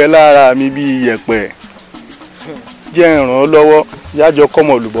ń bẹ lára mi bí iyẹ̀pẹ̀. Jẹ́ ń ràn ọ́ lọ́wọ́ yájọ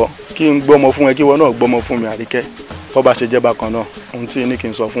kọ́mọ olùbọ́ kí n gbọ́mọ fún ẹ kí wọ́n náà gbọ́mọ fún mi Àríkẹ́. Bọ́ bá ṣe jẹ́ bákan náà ohun tí ní kí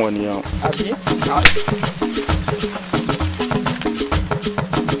n sọ fún ọ nìyẹn.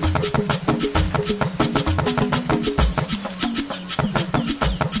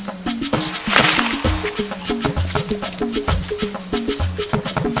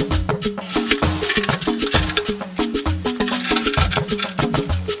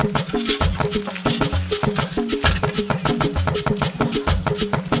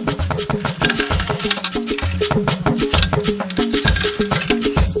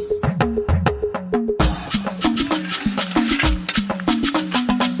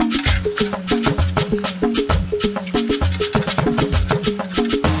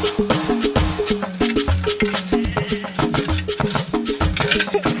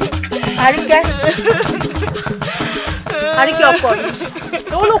 Àríkẹ́ ọkọ mi.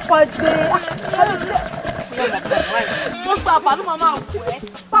 Èwo ló kọ ẹgbẹ́? Mo gba àbálù màmá òkú ẹ.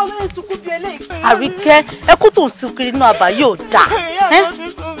 Báwo ló ń sunkún bí eléyìí? Àríkẹ́, ẹkú tó ń sunkún nínú àbá yóò dáa.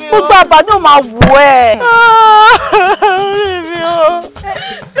 Gbogbo àbá náà máa wù ẹ́.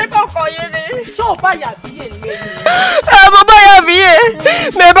 Ṣé kọ̀ọ̀kan yé ni? Ṣé ò bá yà bí èyí ni? Mo bá yà bí yé.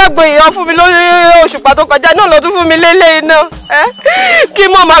 Mi bá gbé èèyàn fún mi lórí òṣùpá tó kọjá náà ló tún fún mi lélẹ́yìn náà. Kí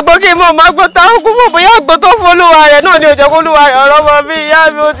mo máa gbọ́ táwọn kú mọ̀ bóyá àgbọ̀ tó fún olúwa rẹ̀ náà ni òjò kó olúwa rẹ̀ ọ̀rọ̀ ọmọ mi ìyá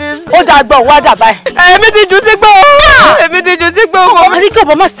mi ó ti sí. Ó dà gbọ̀n wá dà báyìí. Èmi ti jù sí gbọ́. Àríkẹ́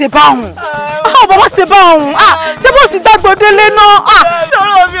ọ̀bọ̀ má ṣe bá òun. Ọ̀bọ̀ má ṣe bá òun. Ṣé bó sì dágbò délé náà?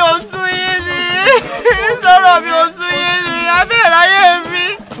 Sọ̀rọ̀ mi ò sún yín ni. Abẹ́rẹ́ ayé mi.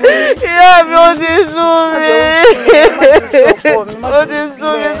 Ìyá mi ó ti sún mi.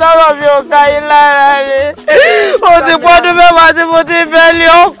 Sọ̀rọ̀ mi ò ká yín lára rẹ̀. Ó ti pọ́dún 10 tí mo ti fẹ́ lé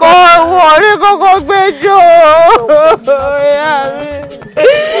ọkọ wọn rí kọ́kọ́ gbẹ́jọ́. Ìyá mi.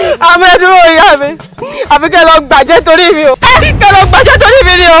 Amẹ́dúró ìyá mi. Àbí kẹ́ lọ gbàjẹ́ torí mi o. Kẹ́ lọ gbàjẹ́ torí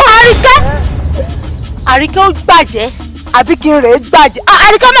mi ni o. Àríkẹ́ ó gbàjẹ́ àbí kí n rè é gbàjẹ́.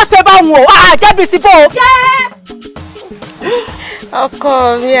 Àríkẹ́ má ṣe bá òun o. Àjẹ́bí sí bò ó.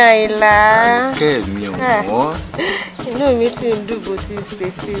 ọkọ mi Àyìnlá. Àríkẹ́ mi ọ̀wọ́n. Inú mi sì ń dùn bó ti ń ṣe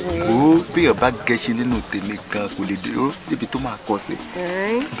sí mi. Ó bí ọba gẹṣin nínú tèmi gan kò lè dúró débi tó máa kọ sí.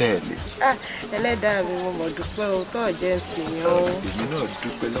 Bẹ́ẹ̀ ni. Ẹlẹ́dàá mi mo mọ̀ dúpẹ́ o tó jẹ́ ìsìn o. Èmi náà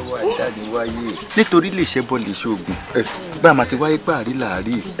dúpẹ́ lọ́wọ́ àdániwáyé. Nítorí lè ṣẹbọ lè ṣoògùn. Bá a máa ti wáyé pàrí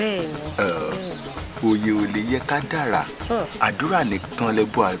làárí. Bẹ́ẹ̀ ni. Òye ò lè yẹ kádàrá. Àdúrà nìkan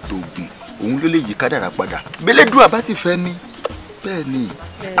lẹbọ àtògùn. Òun ló lè yí kádàrá padà. Bẹ́lẹ́dùà bá sì fẹ́ ní. Bẹ́ẹ̀ ni.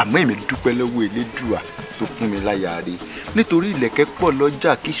 Àmọ́ èmi dúpẹ́ lọ́wọ́ Elédùà tó fún mi láyà rí. Nítorí ìlẹ̀kẹ̀ pọ̀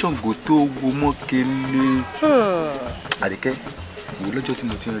lọ́jà kí Ṣàngó tó wo mọ́ kele. Àríkẹ́, wo lọ́jọ́ tí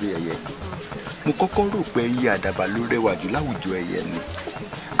mo ti ń rí ẹyẹ. Mo kọ́kọ́ rò pé ẹyẹ àdàbà ló rẹwà jù láwùjọ ẹyẹ ni.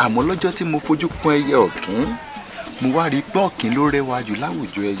 Àmọ́ lọ́jọ́ tí mo fojú kún ẹyẹ ọ̀kín, mo wá rí pé ọ̀kín ló rẹwà jù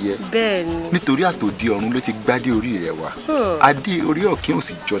láwùjọ ẹyẹ. Bẹ́ẹ̀ ni. Nítorí àtòdì ọ̀run ló ti gbádé orí rẹ̀ wá. Adé orí ọ̀kín ò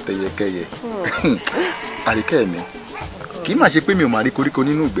sì jọ tẹyẹkẹyẹ. Àríkẹ́ mi, kì í má ṣe pé mi ò máa rí koríko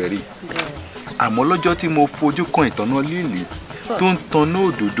nínú ìgbẹ́rí. Àmọ́ lọ́jọ́ tí mo fojú kan ìtànná líìlì tó ń tanná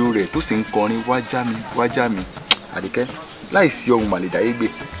òdòdó rẹ̀ tó sì ń kọrin wájá mi. Àríkẹ́, láìsí ohun màlẹ̀dáyé gbé.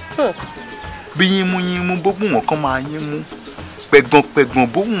 Bí yínmú bógún wọn kan máa yínmú, pẹ̀gàn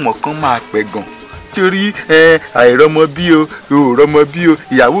bógún wọn kan máa pẹ̀gàn. Torí àìrọ́mọ bí o, òrọ́mọ bí o,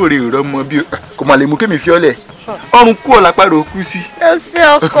 ìyàwó rẹ̀ òrọ́mọ bí o, kò má lè mú kémi fi ọ́lẹ̀. Ọrùn kú ọ̀la pàrọ̀ kú sí. Ó ṣé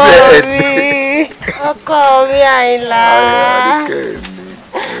ọkọ mi Àyìnlá.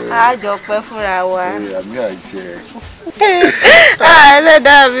 Àjọ pẹ́ fúnra wa. Àmì àṣẹ.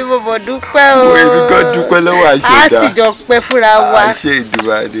 Ẹlẹ́dàá mi mo mọ̀ dúpẹ́ o. Mo èmi kan dúpẹ́ lọ́wọ́ àṣẹ ìdá. A sì jọ pẹ́ fúnra wa. Àṣẹ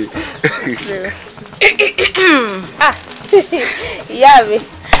ìdùnnú adé. Ìyá mi.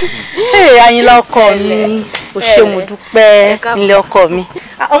 Àyìnlá ọkọ mi, o ṣé mo dúpẹ́ nílé ọkọ mi.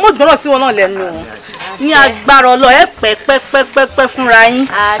 Ọmọ ìgbọ́rọ̀ sí wọn náà lẹ́nu ní agbára ọlọ́ ẹ pẹ́ fúnra yín.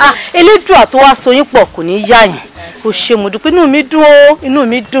 Elédùà tó wá so yín pọ̀ kò ní yà yín. O ṣé mo dúpẹ́, inú mi dùn o, inú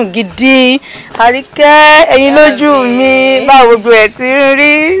mi dùn gidi. Àríkẹ́, ẹ̀yin lójú mi, báwo gbogbo ẹ̀ ti ń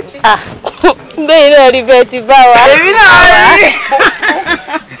rí. Bẹ́ẹ̀ náà rí bẹ́ẹ̀ ti bá wa. Èmi náà rí.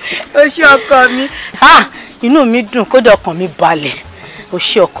 O ṣé ọkọ mi. Inú mi dùn, kódà ọkàn mi balẹ̀. O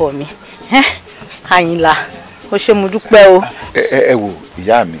ṣé ọkọ mi. Àyìnlá, o ṣé mo dúpẹ́ o. Ẹ wò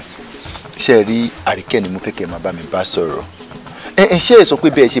ìyá mi, ṣe rí Àríkẹ́ ni mo fẹ́ kẹ́ máa bá mi bá sọ̀rọ̀. Ṣé ẹ sọ pé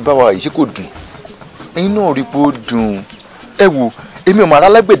bẹ́ẹ̀ ṣe bá wa yìí ṣe kò dùn? Ẹ̀yin náà rí pé ó dùn. Ẹ wò, èmi ò mọ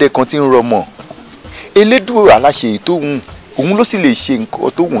alágbẹ̀dẹ kan tí ń rọmọ. Elédùà aláṣẹ èyí tó wùn, òun ló sì lè ṣe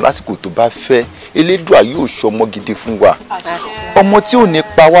nǹkan tó wùn lásìkò tó bá fẹ́. Elédùà yóò ṣọmọ gidi fún wa. Ọmọ tí ò ní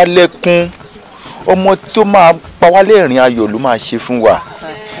pa wá lẹ́kún, ọmọ tó máa pa wá lẹ́rìn ayọ̀ ló máa ṣe fún wa.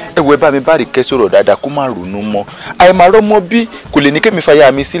 Ẹ wò, ẹ bá mi bá Àríkẹ́ sọ̀rọ̀ dáadáa kó má ronú mọ́. Àìmárọ́mọ bí kò lè ní kémi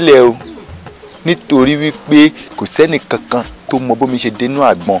fàyà mi sílẹ̀ o. Nítorí wípé kò sẹ́ni kankan tó mọ bómi ṣe dénú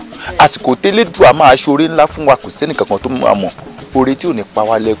àgbọn. Àsìkò tẹ́lẹ̀dùà máa ṣoore ńlá fún wa, kò sẹ́ni kankan tó máa mọ̀. Oore tí ò ní pa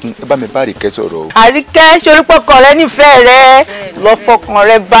wá lẹ́kún, ẹ bá mi bá Àríkẹ́ sọ̀rọ̀ o. Àríkẹ́, ṣorí pọkàn rẹ nífẹ̀ẹ́ rẹ, lọ fọkàn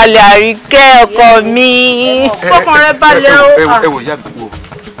rẹ balẹ̀ Àríkẹ́ ọkọ mi. Fọkàn rẹ balẹ̀ o. Ẹ wò yá mi wò.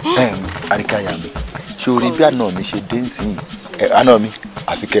 Àríkẹ́ àyà mi, ṣorí bí àná mi ṣe dé nsìn. Àná mi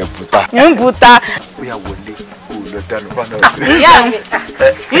àfi kẹ́ ẹ̀ bùtà. Ń bùtà. Ó yá wọlé. Ìyá mi,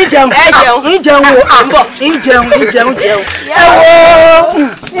 ń jẹun o, à ń bọ̀, ń jẹun. Ẹ wo,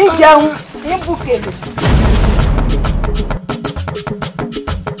 ń jẹun, ń bùkèlè.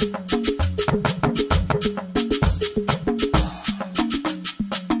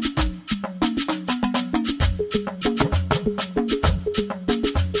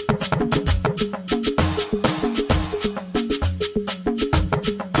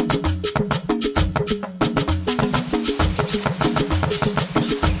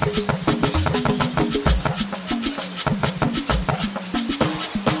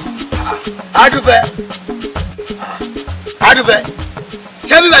 Adúfẹ́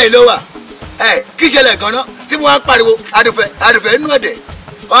ṣé bíbá yìí ló wà kí ṣẹlẹ̀ gan-an tí mo wá pariwo Adúfẹ́ inú ọ̀dẹ̀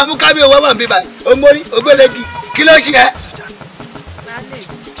wọn mú kábíyè wá wà ń bíbá yìí ó mórí ògbélegi kí ló ṣe ẹ́.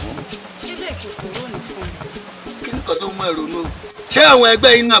 kí ni kan tó mú ẹrù nù. ṣé àwọn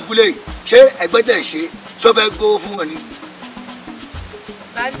ẹgbẹ́ inú abúlé yìí ṣé ẹgbẹ́ tẹ̀ ṣe sọ fẹ́ gbówó fún wọn ni.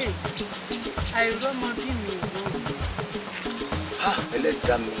 Baálé àìrọ́mọ bí mi ò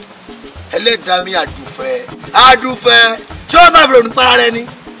ẹlẹ́dàá mi Adúfẹ́ tí wọ́n máa ronú para rẹ ni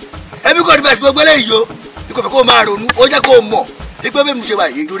ẹbí kò ní bẹ́ẹ̀ sí gbogbo eléyìí o ikọ̀ fẹ́ kó máa ronú ó jẹ́ kó mọ̀ ipé bí mo ṣe wà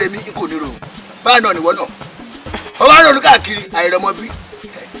yìí dúró mi kò ní ronú báà náà nìwọ náà ó máa ronú káàkiri àìrọ́mọbí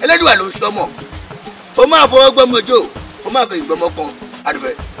Ẹlẹ́dùà ló ń sọmọ ó máa fọwọ́ gbọ́mọjó ó máa fẹ́ ìgbọ́mọ pọn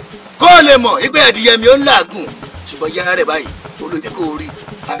Adúfẹ́ kó o lè mọ̀ ipé ẹ̀dìyẹ mi ó ń làágùn ṣùgbọ́n yára rẹ̀ báyìí ó ló jẹ́ kó o rí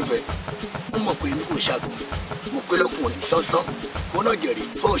Adúfẹ́ ó mọ̀ pé èmi kò ṣàgùn mo pé lọ́kùnrin sánsan wọn náà jẹ̀rì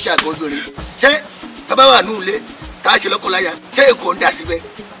ó ṣàgùn obìnrin ṣé bàbá wà nù ilé tá a ṣe lọ́kọ̀láyà ṣé èkó ń dà síbẹ̀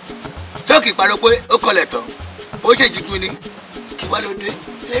ṣé kì í parọ́ pé ó kọlẹ̀ tán ó ṣe jìgbìn ni kí wá ló dé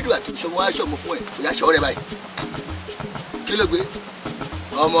lẹ́dùn àtúnṣe wọn aṣọ mu fún ẹ kò yá aṣọ rẹ báyìí kí ló gbé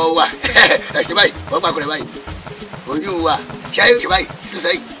ọmọ wa ẹ̀ṣẹ̀ báyìí wọ́n pàkó rẹ báyìí oyún wa ṣe ayé ṣe báyìí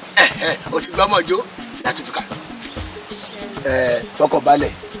sísẹ́ yìí o ti gbọ́ ọmọ ọjọ́ látútù ká fọkàn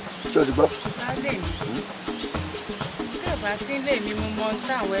balẹ̀ ṣé o ti gbọ́. baálé mi tẹ́ ẹ bá sí ilé mi mo mọ ohun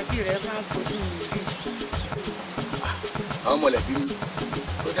táwọn ẹbí rẹ máa ń fojú mi rí. àwọn mọ̀lẹ́bí mi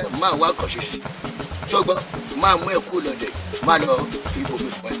kódà máa wá kọ̀ṣe sí ṣùgbọ́n máa mú ẹ̀kú lọ́dẹ̀ máa lọ fi bomi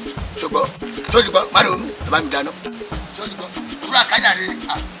fún ẹ ṣùgbọ́n ṣùgbọ́n máa lọ nù ẹ bá mi dáná ṣùgbọ́n túrà kájà rẹ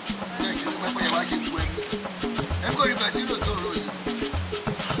à ẹ ṣe ní pẹ́pẹ́ yẹn wá ṣe gbọ́ ẹ kò rí bẹ́ẹ̀ sí lòótọ́ ọ̀rọ̀ yìí.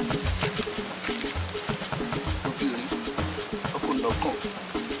 obìnrin ọkùnrin ọkàn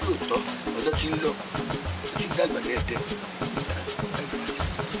lóòótọ́ ọjọ́ tí ń lọ tí ń dàgbà lẹ́ẹ̀dẹ́.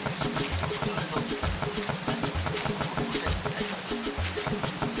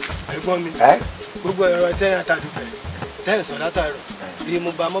 ẹ̀gbọ́n mi gbogbo ẹ̀rọ tẹ́yìn àtàdùfẹ́ tẹ́yìn sọ látàrọ̀ bí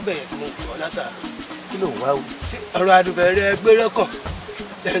mo bá mọ́bẹ̀ yẹn tí mo gbọ́ látàrọ̀. kí ló ń wá o. ọ̀rọ̀ àdùfẹ́ rẹ gbé rẹ́kàn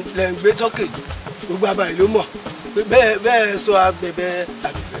lẹ́ ń gbé sókè gbogbo abayì ló mọ̀ pé bẹ́ẹ̀ sọ agbẹ̀bẹ̀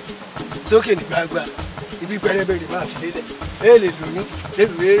àdùfẹ́ sókè ní gbàgbà ibi pẹrẹbẹ rè máa fi lélẹ̀ ẹ lè lóyún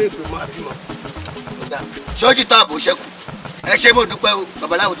débi wéré pé máa bímọ. ṣọ́ọ́jì tó àbò ṣẹ́kù ẹ ṣé mo dúpẹ́ o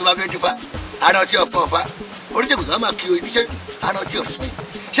babaláwo tó bá fẹ́ dífá àná tí ọ̀pọ̀ ọ̀fá oníṣègùn tó máa kí o oníṣègùn àná tí ọ̀sán yìí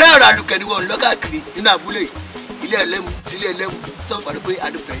ṣé ọ̀rọ̀ àdùkẹ́ ni wọ́n ń lọ káàkiri nínú abúlé ilé ẹlẹ́mu sílé ẹlẹ́mu tó ń parí pé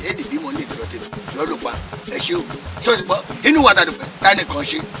àdùfẹ́ ẹ̀ẹ́dì bímọ ní ìtọ́jú tèmi lọ́dún pa ẹ ṣé o ṣọ́ọ́jì pọ̀ inú wa tàdùfẹ́ tá nìkan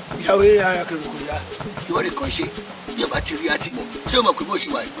ṣe. ìyàwó eré ara kẹrù kò yá. ìwọ nìkan ṣe bí ọba ti rí àti mọ ṣé o mọ̀ pé bó ṣe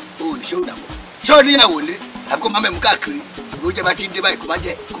wà yìí o ò ní ṣé o nà mọ́ ṣé o níyàwó lé àbí kó má mẹ́mu káàkiri ìwé oúnjẹ bá ti ń dé báyìí kó má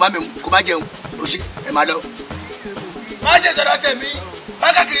jẹ kó má mẹ́mu kó má jẹun o ṣe ẹ má lọ. má ṣe tọ̀dọ̀ tẹ̀mí má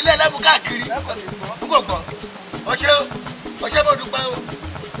káàkiri ilé ẹlẹ́mu káàkiri n kò gbọ́ ọṣẹ́ mo dúpẹ́ o.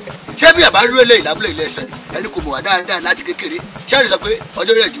 ṣé bí àbá rú eléyìí lábúlé ilé ẹsẹ̀ ẹni kò mọ̀ wá dáadáa láti kékeré ṣé àrẹ sọ pé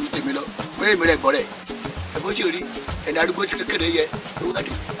ọjọ́ rẹ̀ ju tèmi lọ pé èmi rẹ̀ gbọ́ rẹ̀ ẹ bó ṣe rí ẹni arúgbó tí kékeré yẹ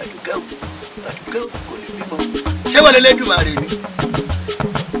àdùkẹ́ kò lè bímọ ṣé wọ́n lé lẹ́dùnmáre ni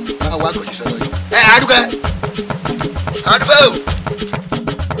máa wá kọ̀ọ̀ṣì sọ̀rọ̀ yìí ẹ àdùkẹ́ o.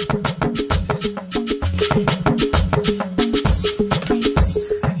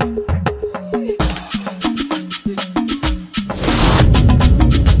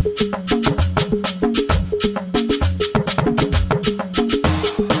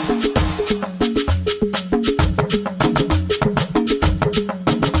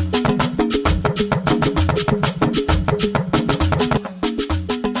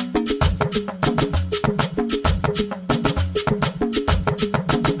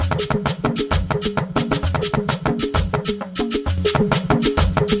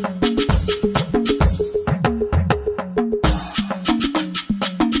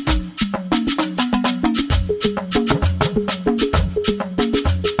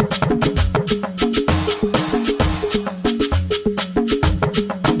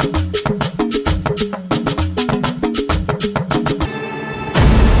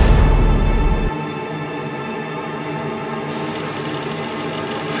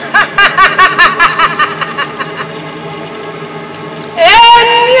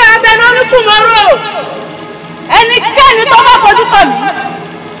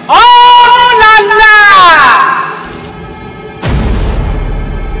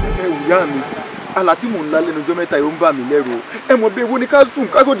 bà mí lẹ́rù ẹ mọ̀ bí ewu ni ká sùn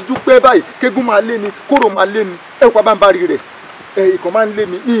ká kó dídú pẹ́ báyìí kégún máa lé ni kóró máa lé ni ẹ kó bá ń bari rẹ̀ ìkàn máa ń lé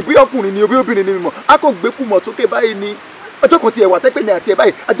mi ìbí ọkùnrin ni òbí obìnrin ni mi mọ̀ a kò gbé kú mọ̀ sókè báyìí ni ọjọ́ kan ti ẹ̀wà tẹ́pẹ́ ni àti ẹ̀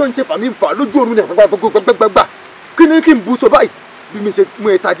báyìí àjọ ń ṣe fàmí ń fà lójú oorun ní gbàgbàgbàgbà kí ni kí n bú sọ báyìí bí mi ṣe mú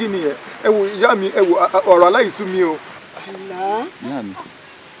ẹ tají nìyẹn ẹ wo ìyá mi ẹ wo ọ̀rọ̀ aláìsú mi o. àlá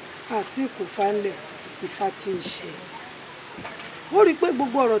àti ìkófánlẹ̀ ìfà tí ń ṣe ó rí i pé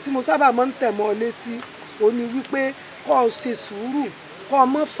gbogbo ọ̀rọ̀ tí mo sábà máa ń tẹ̀ mọ́ ọ létí ó ní wípé kó o ṣe sùúrù kó o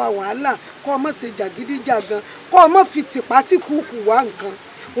má fa wàhálà kó o má ṣe jàgídíjàgan kó o má fi tìpátìkúùkù wá nǹkan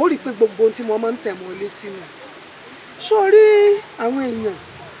ó rí i pé gbogbo ohun tí mo máa ń tẹ̀ mọ́ ọ létí nù. sórí àwọn èèyàn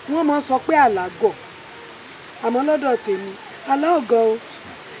wọ́n máa ń sọ pé àlágọ̀ àmọ́ lọ́dọ̀ tèmi aláògọ́ o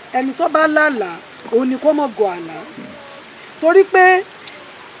ẹni tó bá lálàá òun ni kó mọ̀ gọ̀ àlá torí pé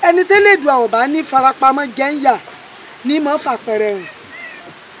ẹni tẹ́lẹ̀dùn àwọn bá ní farapamọ́ jẹ́ńyà ní mọ́ fàpẹ̀rẹ̀ hàn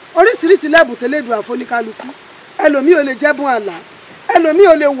oríṣiríṣi lẹ́bùn tẹ́lẹ̀dùn àfoníkálukú ẹlòmíì ò lè jẹ́bùn àlá ẹlòmíì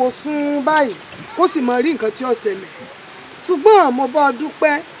ò lè wò sùn báyìí kó sì mọ rí nǹkan tí ó ṣẹlẹ̀ ṣùgbọ́n mo bá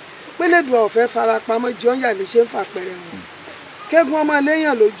dúpẹ́ pẹ́lẹ́dùn ọ̀fẹ́ farapamọ́ jẹ́ńyà lè ṣe ń fàpẹ̀rẹ̀ hàn kẹ́gun ọmọ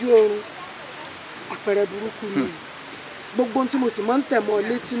léèyàn lójú oorun àpẹẹrẹ burúkú ni gbogbo ohun tí mo sì máa ń tẹ̀ mọ́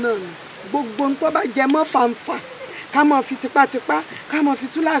létí náà ni gbogbo ohun tó bá jẹ mọ́ fàǹfà ká máa fi tipátipá ká máa fi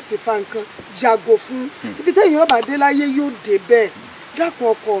túláàsì fa nǹkan yàgò fún ibi téèyàn bá dé láyé yóò dé bẹ́ẹ̀ dákun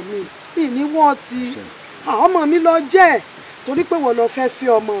ọkọ mi ní wọ́n ti ọmọ mi lọ jẹ́ torí pé wọ́n lọ fẹ́ fi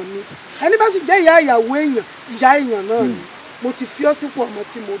ọmọ mi ẹni bá sì jẹ́ ìyá ìyàwó èèyàn ìyá èèyàn náà ni mo ti fi ọ́ sípò ọmọ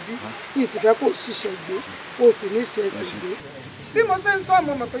tí mo bí yìí sì fẹ́ kó o ṣiṣẹ́ gbé kó o sì ní ṣe ẹsẹ̀ gbé bí mo ṣe ń sọ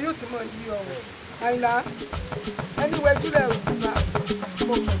ọmọ mọ̀ pé yóò ti mọ yí ọ̀rọ̀ àyìnlá ẹni wẹ́jú rẹ̀ ò gbà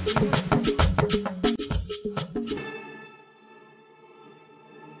mo mọ̀ pé yóò ti.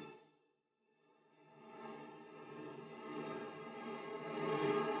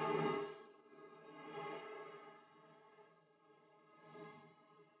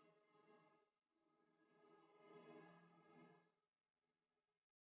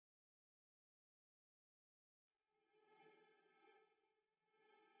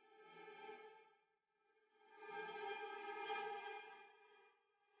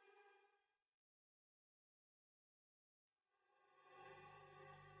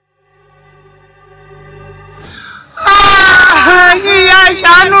 Ẹ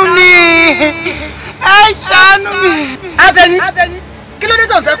ṣàánú mi, ẹ ṣàánú mi. Abeni, kí ló dé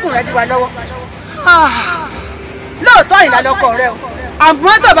tó ń fẹ́ kùn rẹ di wa lọ́wọ́? Lóòótọ́ Àyìnlá lọ́kọ rẹ o,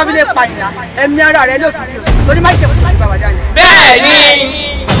 àmọ́ tó bá fi lè pa Àyìnlá, ẹ̀mí ara rẹ ló fi di o, torí má jẹ́ kó tó bá wà dání. Bẹ́ẹ̀ni.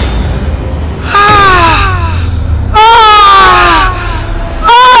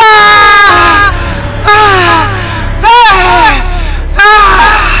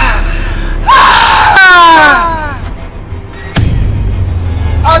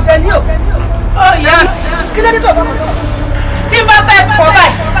 Abeni o, ìyá kí ló dé tó fẹ́ kọ́ tó? Tí n bá fẹ́ fọ́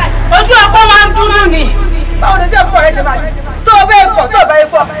báyìí, ojú ọpọ́ máa ń dúdú ni. Báwo ni ojú ọpọ́ rẹ ṣe máa di? Tó o bẹ́ẹ̀ kọ̀ tó o bá yẹ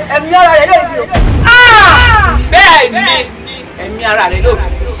fọ́, ẹ̀mí ara rẹ ló di o. Bẹ́ẹ̀ni, ẹ̀mí ara rẹ ló fi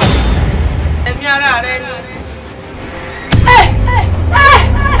di. Ẹ̀mí ara rẹ ni.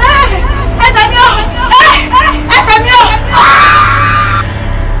 Ẹsẹ̀ mi o! Ẹsẹ̀ mi o!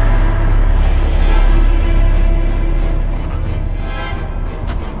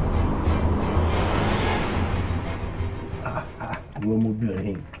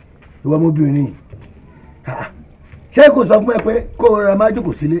 ìwọ ọmọbìnrin ṣé kò sọ fún ẹ pé kó o ra máa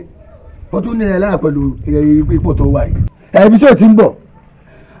jókòó sílé ó tún ní ẹ lára pẹ̀lú ipò tó wà yìí ẹbí tí ò ti ń bọ̀.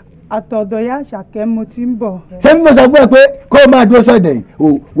 àtọ̀dọ̀ ya Àṣàkẹ́ mo ti ń bọ̀. ṣé mo sọ fún ẹ pé kó o máa dúró sọ́ọ̀dẹ̀ yìí o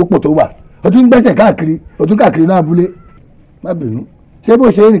wọ́pọ̀ tó wà o tún gbẹ́sẹ̀ káàkiri o tún káàkiri náà abúlé má bínú ṣé bó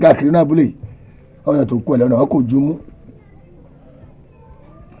ṣe é rìn káàkiri náà abúlé yìí ọyàn tó kú ẹ lọ́nà ọkọ̀ ojú mú.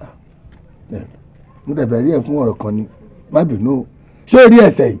 mo dẹ̀ fẹ́ rí ẹ fún ọ̀rọ̀ kan ni má bínú o ṣé o rí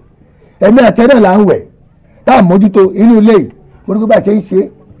ẹsẹ̀ yìí ẹ̀mí àtẹ́rẹ̀ là ń wẹ̀ tá à mójútó inú ilé yìí mo ní pé bá a ṣe ń ṣe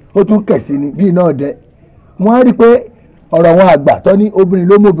ó tún kẹ̀sí ni bí iná ọdẹ wọ́n á rí i pé ọ̀rọ̀ wọn àgbà tó ní obìnrin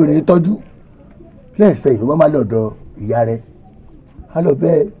ló mú obìnrin tọ́jú lẹ́ẹ̀fẹ̀ yìí wọ́n má lọ́dọ̀ ìyá rẹ̀ á lọ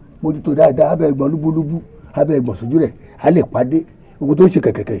bẹ́ẹ̀ mójútó dáadáa á bẹ́ẹ̀ gbọ́n lúbúlúbú á bẹ́ẹ̀ gbọ́n sójú rẹ̀ á lè pàdé gbogbo tó ń ṣe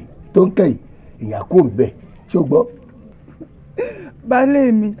kẹ̀kẹ̀kẹ̀ yìí tó ń kẹ̀ yìí ìyá kò ń bẹ̀ ṣé o gbọ́.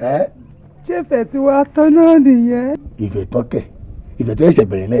 baálé mi ṣé ìfẹ́ tí wàá tán náà nìyẹn. ìfẹ́ tọ́kẹ̀ ìfẹ́ tó ṣẹ̀ṣẹ̀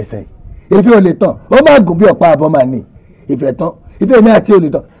bẹ̀rẹ̀ lẹ́sẹ̀ yìí ìfẹ́ ò lè tán ó má gùn bí ọ̀pá àbọ̀ máa ní ìfẹ́ tán ìfẹ́ mi àti ò lè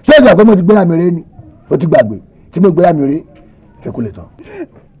tán ṣé ìgbà pé mo ti gbéra mi ré ni o ti gbàgbé tí mo gbéra mi ré ìfẹ́ kò lè tán.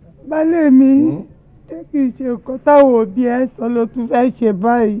 baálé mi ṣé kì í ṣe nǹkan táwọn òbí ẹ sọ ló tún fẹ́ ṣe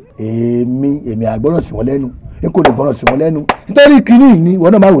báyìí. èmi àgbọ́rọ̀ sí wọn lẹ́nu n kò lè gbọ́rọ̀ sí wọn lẹ́nu nítorí kínní ni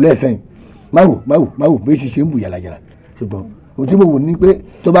wọn náà máa wò lẹ́sẹ̀ yìí máa wò bí ṣe ń bù yàlàyàlà ṣùgbọ́n ohun tí mo wò ni pé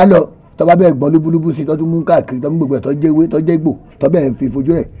tó bá lọ tó bá bẹ́ẹ̀ gbọ́n lúbúlúbú sí tọ́jú mú káàkiri tọ́ mú gbogbo ẹ̀ tọ́ jẹ́ ewé tọ́ jẹ́ gbò tọ́ bẹ́ẹ̀ fi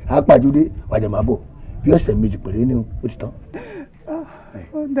fojú rẹ̀ á pàjùdé wàjà máa bọ̀ bí ọ̀sẹ̀ méjì péré ni ó ti tán.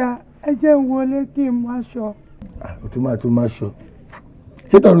 ó dáa ẹ jẹ́ ń wọlé kí n máa ṣọ. ó tún máa ṣọ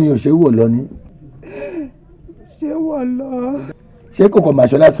ṣé tọrùn yóò ṣe é wò lọ ni. ṣé wọ̀ lọ. ṣé kò kọ̀ máa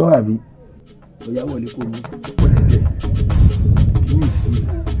ṣọ lásán àbí. ọ̀yá wọlé kó mú kó lè dẹ̀ kí ní ìsinmi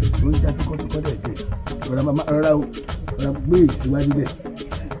ló ń já tókọ́tókọ́ dẹ̀ dẹ̀ rọra gbé ìsíwájú bẹ̀.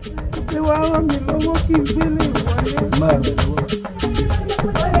 ṣé wàá rán mi lọ́wọ́ kí n gbélé ìwọlé. máa ràn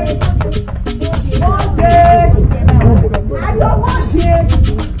lọ́wọ́.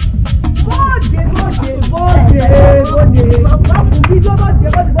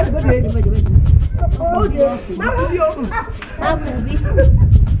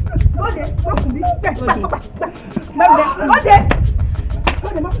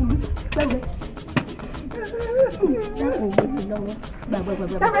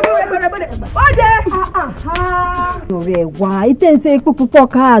 ọ̀rẹ́ wa ìtẹ̀sẹ̀ epo púpọ̀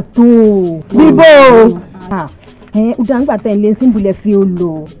káàtó. bíbó ọ̀dàǹgbà tẹ̀ ń lé síbùlẹ̀ fi ó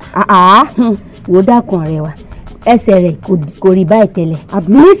lò. wò ó dákun ọ̀rẹ́ wa ẹsẹ̀ rẹ̀ kò rí báyìí tẹ́lẹ̀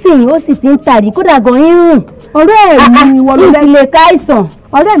nísìnyí ó sì ti ń tàrí kódà gan irun. ọ̀rẹ́ mi wọ́n lọ lẹ́jọ́ ìfìlẹ̀ káìsàn.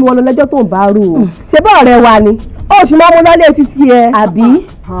 ọ̀rẹ́ mi wọ́n lọ lẹ́jọ́ tó ń bá rò ó. ṣé bá ọ̀rẹ́ wa ni ó sì máa mú lọ́lé títí ẹ. àbí.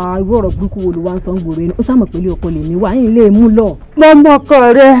 irú ọ̀rọ̀ burúkú wo ló wá ń sọ ń gbòòrò ẹni ó sàmọ̀ pé ilé ọkọ lè ní wá yín lè mú lọ. lọ́mọkọ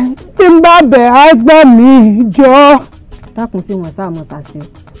rẹ tí ń bá bẹ̀ á gbọ́ mi jọ. dákun sí wọn sáà mọ̀ tàṣẹ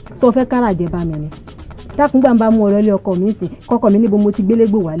tó fẹ́ kára jẹ bá mi ni dákun gbà ń bá mú ọ lọ́lé ọkọ mi sí kọ́kọ́ mi níbo mo ti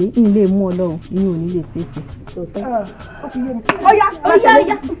gbélégbò wálé ń lè mú ọ lọ́rùn ìyẹn ò ní lè ṣe é sí. Ọya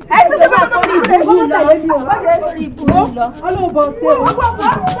ẹ ti lè máa torí ìbú yìí lọ torí ìbú yìí lọ ọlọ́ọ̀bọ̀ ṣe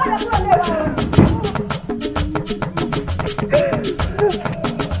o.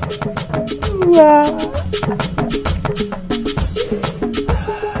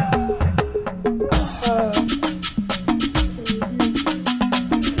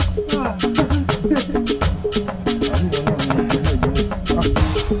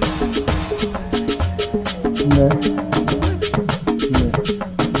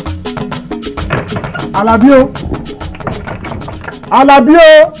 Alábí o. Alábí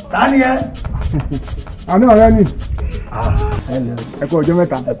o. Tani ẹ. Àní ọ̀rẹ́ ni. Ẹ kú ọjọ́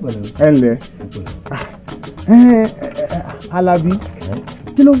mẹ́ta. Ẹ ǹlẹ́. Alábí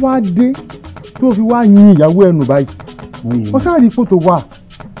kí ló wá dé tó fi wá yin ìyàwó ẹnu báyìí? Ó sáà rí fótó wà.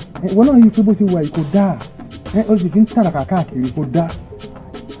 Ìwọ náà yí pé bó ṣe wà yìí kò dáa. Ó sì fi ń tàràkà káàkiri kò dáa.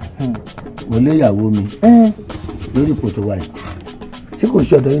 Mo lé ìyàwó mi lórí fótó wà yìí. Ṣé kò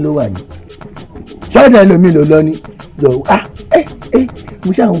sí ọ̀dọ̀ yín ló wà ní? Ṣọ́ọ̀dọ̀ ẹlòmíì ló lọ ní jọ̀wọ́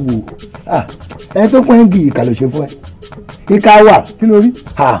mo ṣáà ń wò ẹ tó pọ́n ń gi ìkà ló ṣe fún ẹ ìkà wà kí ló rí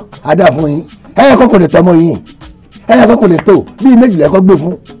àdá fún yín ẹ̀yẹ kọ́kọ́ lè tọmọ yín ẹ̀yẹ kọ́kọ́ lè tó bíi méjìlá ẹ̀kọ́ gbé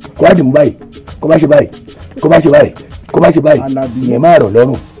fún kó wá dì mú báyìí kó bá ṣe báyìí kó bá ṣe báyìí kó bá ṣe báyìí ìyẹn máa rọ̀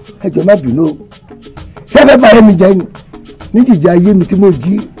lọ́rùn ẹ jọ̀ọ́ má bínú o ṣé ẹ fẹ́ bá ayé mi jẹ́ ni ní jìjà ayé mi tí mo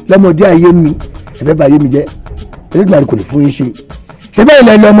jí lọ́mọdé ayé mi ẹ fẹ́ bá ayé mi jẹ́ ẹlẹ́gbẹ̀rún kò lè fún yín ṣe ṣé bẹ́ẹ̀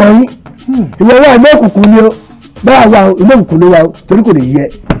lẹ́ lọ́mọ yín ìwọ wà ilé òkùnkùn ni ó báwa wà ilé òkùnkùn ló wà ó torí kò lè yẹ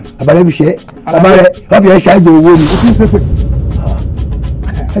àbálẹ́ fi ṣe àbálẹ́ wọ́n fi ẹ̀ ṣáájú owó ni.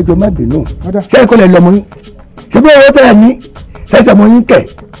 ẹ jọ̀ọ́ má bínú ṣé ẹ kọ́ lẹ lọ́mọ yín ṣé bí owó tẹ̀lé ní ṣẹ́ṣẹ́ ọmọ yín kẹ̀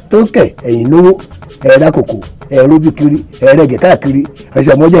tó kẹ̀ ẹ̀yìn lówó ẹ̀rẹ́ kòkò ẹ̀rọ bí kiri ẹ̀rẹ́ gẹ̀ káàkiri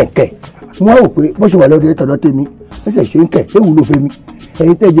ẹ̀ṣẹ̀ ọmọ jẹ́ kẹ̀ wọ́n rò pé bó ṣe wà lọ́dọ̀ tọ̀dọ̀ tèmi ẹ̀ṣẹ̀ ṣe ń kẹ̀ ṣé wúlò fẹ́mi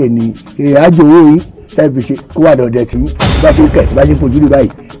ẹ̀yin tẹ̀jẹ̀ ní àjò owó yín tẹ́bi ṣe kó wà lọ́dọ̀ tí bá ṣe ń kẹ̀ bá ṣe ń fojú rí báyìí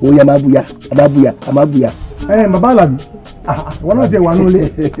owó yẹn a máa búya. Bàbá Àlàbí wọn náà ti wà ní ilé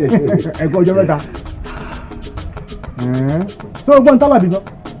ẹ̀kọ́ ọjọ́ mẹ́ta tó gbọ́n tálàbí gan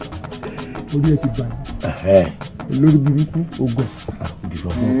orí ẹ ti gbà lórí burúkú ogun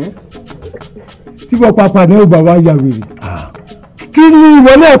tí wọ́n pàpà ní ọgbà wa ya wèrè kí ni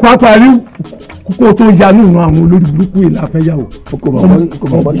ìwọlé pàpà rí kókó tó ya nínú àwọn olórí burúkú yìí láfẹ́yàwó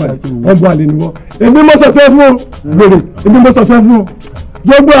ọgbà àlè ni wọ́n èmi mo sọ fẹ́ fún ọ wèrè èmi mo sọ fẹ́ fún ọ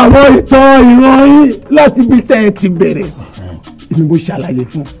gbogbo àwọn ìtàn ìran yín láti bí tẹ́ ẹ ti bẹ̀rẹ̀ èmi mo ṣàlàyé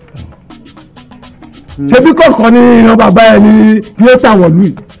fún ṣebí kọ̀ọ̀kan ní ìran bàbá ẹ ní tíyẹ́tà wọ̀lú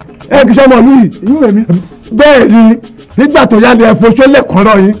yìí ẹ kì í ṣe wọ̀lú yìí inú èmi bẹ́ẹ̀ ni nígbà tó yá ni ẹ foṣó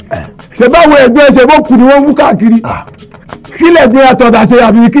lẹ́kọ̀ọ́rọ̀ yín ṣe báwo ẹgbẹ́ ṣe bó kù ni wọ́n mú káàkiri kílẹ̀ gbé àtọ̀dà ṣe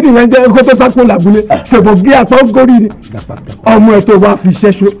àbí kí nìyẹn jẹ́ kó tó sápò làbúlé ṣèbò gé àtọ̀ górí ni ọmọ ẹ tó wá fi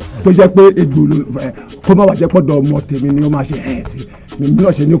ṣẹ́ṣó tó jẹ́ pé egbò ló kó má wà jẹ́ pọ́dọ̀ ọmọ tèmi ni ó máa ṣe ẹ̀ sí mi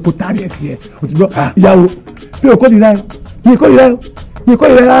náà ṣe ní kó tárì ẹ̀ sí ẹ̀ òtítọ́ ìyàwó mi ò kórìíra ẹ̀ mi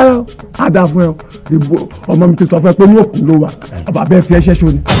kórìíra rárá àdá fún ẹ ìbò ọmọ mi ti sọ fún ẹ pé ní òkú ló wà àbá bẹ́ẹ̀ fi ẹ ṣẹ́ṣó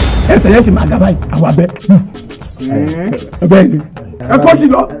ni ẹsẹ̀ yẹn sì máa ga báyìí àwọn abẹ́ bẹ́ẹ̀ ni ẹ kọ́ sí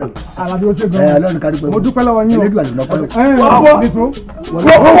lọ. Àlàbí ó ṣe gan-an mo dúpẹ́ lọ́wọ́ yín o.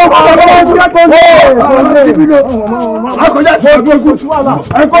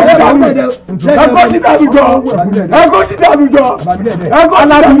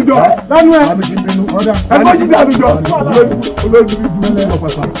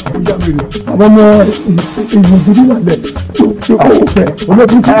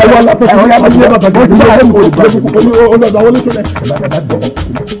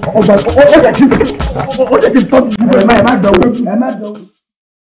 Ọba ó yẹ kí tọ́jú jùlọ ẹ má dánwò.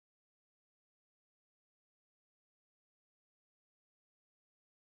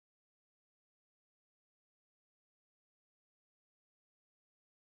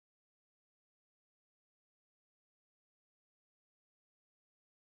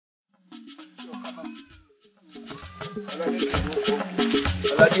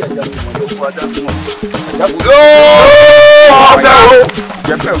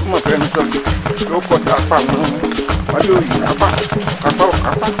 Jẹ́pẹ́ fún ọ̀pẹ́ ní sọ́ọ̀sì ló pọ̀ tá apá mọ́ wọ́n yóò yí apá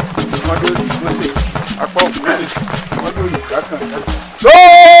òkápá wọ́n yóò yí lọ́sẹ̀ apá òkúrẹ́sẹ̀ wọ́n yóò yí kákan.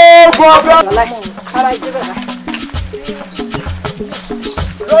 Lóògùn ọ̀bẹ.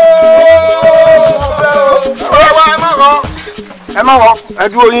 Ẹ má má wọ ẹ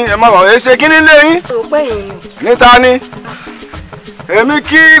dúró yín ẹ má wọ ẹ ṣe kíní lé yín. níta ni èmi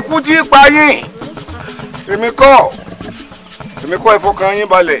kí ikú tí pa yín èmi kọ́ ẹ fọkàn yín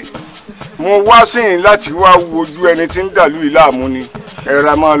balẹ̀ mo wá sí yín láti wá wojú ẹni tí ń dàlú yìí láàmú ni ẹ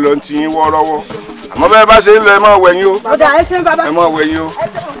ra máa lọ ti yín wọ́ọ́rọ́wọ́ àmọ́ bẹ́ẹ̀ bá ṣe ń lọ ẹ máa wẹ̀yìn o ẹ máa wẹ̀yìn o.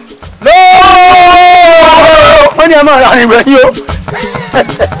 wọ́n ní ẹ máa rà ìwẹ̀yìn o.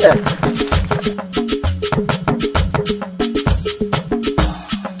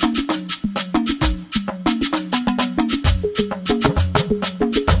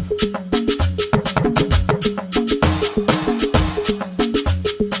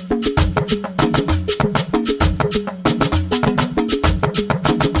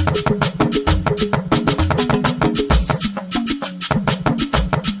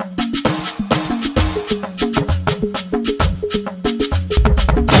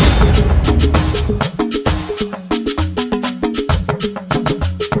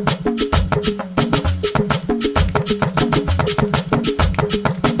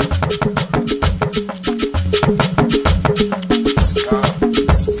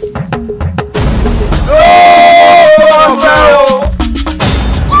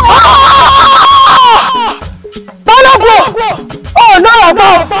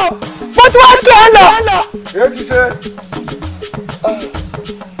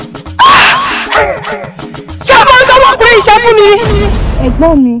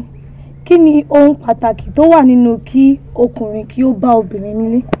 Ẹ̀gbọ́n mi, kí ni ohun pàtàkì tó wà nínú kí ọkùnrin kí ó bá obìnrin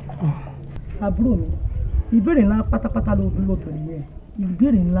nílé? Àbúrò mi, ìbéèrè ńlá pátápátá ló bí lóòótọ́ nìyẹn,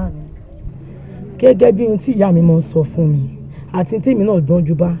 ìbéèrè ńlá ni. Gẹ́gẹ́ bí ohun tí ìyá mi máa ń sọ fún mi àti tèmi náà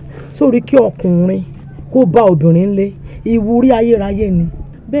gbọ́njú bá sórí kí ọkùnrin kó bá obìnrin nílé ìwúrí ayérayé ni.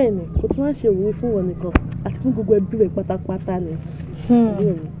 Bẹ́ẹ̀ni, kò tún wá ṣe ìwúrí fún wọn nìkan àti fún gbogbo ẹbí rẹ̀ pátápátá ni.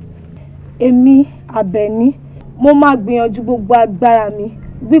 Èmi Àbẹ̀ní, mo máa gbìyànjú gbogbo agbára mi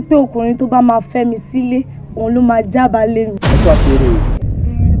wípé ọkùnrin tó bá máa fẹ́ mi sílé òun ló máa jábàálẹ̀ mi.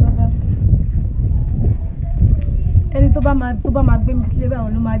 Ẹni tó bá máa gbé mi sílé báyìí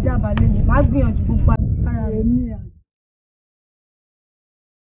òun ló máa jábàálẹ̀ mi. Màá gbìyànjú gbogbo agbára mi.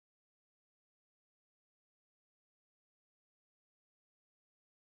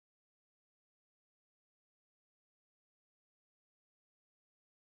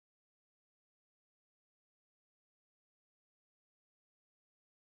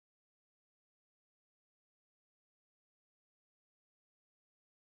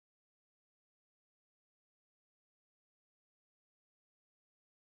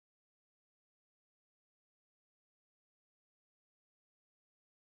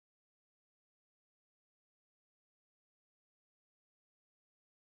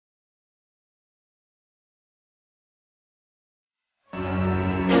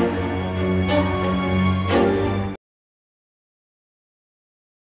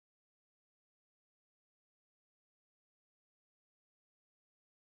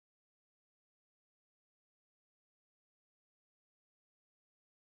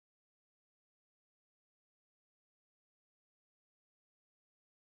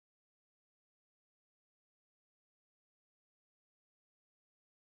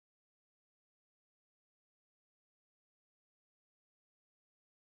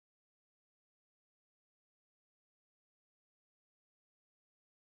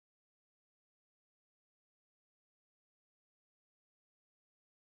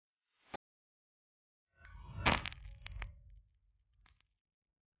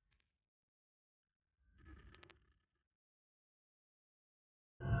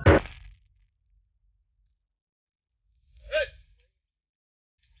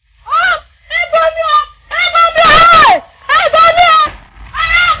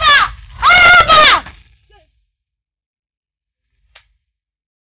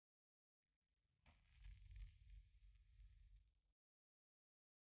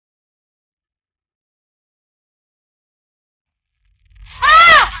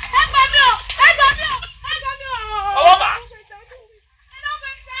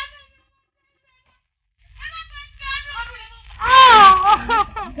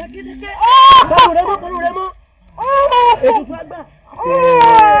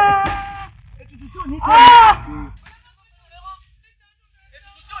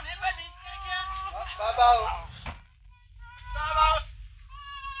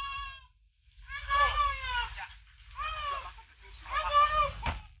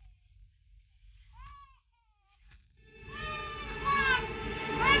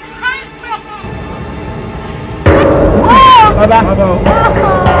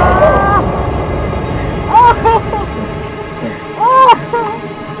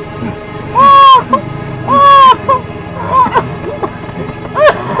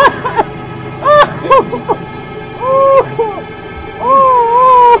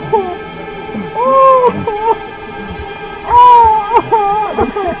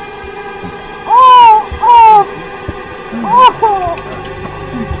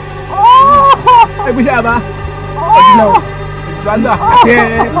 ẹgbẹ́ àbá ọdún náà ìgbàgbà àṣẹ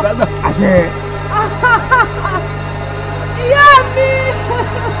ìgbàgbà àṣẹ. Ìyá mi!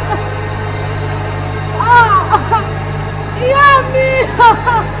 Ìyá mi!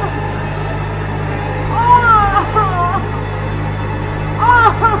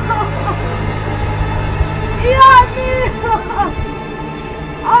 Ìyá mi!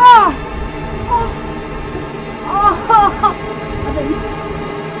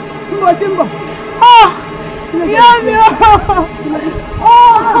 Mo ti ń bọ̀. Ìyá mi!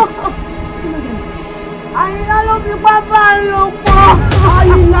 Àyìnlá ló fi pápá lò pọ̀.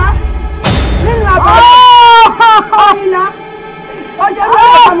 Àyìnlá nílà bá Àyìnlá ọjọ́ bí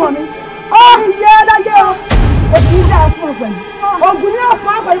wọ́n bá mọ̀ mi. Ìyá adájọ́ òkú ìjà fún ọ̀pẹ̀lú. Ògùn ní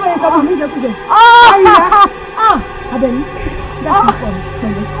ọ̀pọ̀ àpẹẹrẹ ìwé ìsọ̀kùn mi ìjẹkùjẹ. Àyìnlá Abeni dákun pọ̀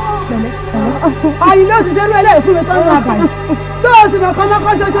pẹ̀lẹ́ pẹ̀lẹ́. Àyìnlá ti ṣerú ẹlẹ́yìn fún mi tó ń ra àbàyè. Tó o sì mọ̀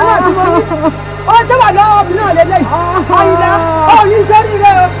kọ́mọ́kọ́ ṣoṣo náà ti mọ ní. Ó jẹ́ wà lọ́wọ́ mi náà lélẹ́yìn. Àyìnlá ó ní sẹ́rí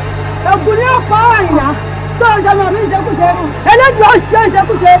rẹ̀ o. Ògùn ní ọ̀pọ̀ Àyìnlá tó o jẹ́ mọ̀ mi ìjẹkùjẹ. Ẹlẹ́dùn ó ṣe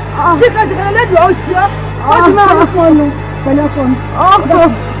ìjẹkùjẹ. Bí kẹ́sìkẹ́ ẹlẹ́dùn ó ṣe ọ́. Ó ti máa ń fọ́ nu pẹ̀lẹ́ fọ́ nu.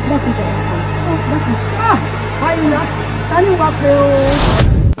 Dákun pẹ̀lẹ́ dákun. Àyìnlá ta ni wàá pé o.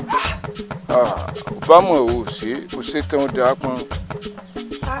 Bámọ̀ ò ṣe tán dáa pọn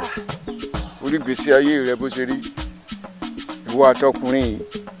orí gbèsè ayé rẹ bó ṣe rí ìwọ àtọkùnrin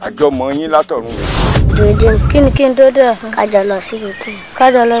àjọmọ yín látọ̀run rẹ. dòdò kí n tó dé kájọ lọ sí ìlú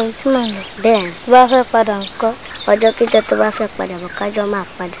kájọ lọ tí mò ń lọ bẹ́ẹ̀ tó bá fẹ́ padà ńkọ́ ọjọ́ kíjọ tó bá fẹ́ padà bọ̀ kájọ máa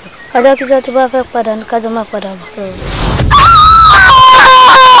padà ọjọ́ kíjọ tó bá fẹ́ padà ní kájọ máa padà bọ̀.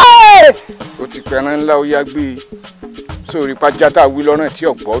 ó ti pẹran ńlá ó yá gbé sórí pàjá tá a wí lọ́rùn tí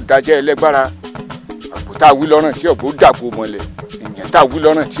ọ̀gbọ́ dájẹ́ ẹlẹ́gbára àpò tá a wí lọ́rùn tí ọ̀gbọ́ dàpọ̀ mọ́lẹ̀ èèyàn tá a wí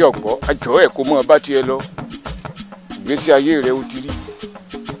lọ́rùn tí ọ̀gbọ́ àjọ ẹ̀ kó mọ́ ọ bá tiẹ̀ lọ ìgbésí ayé rẹ ó ti rí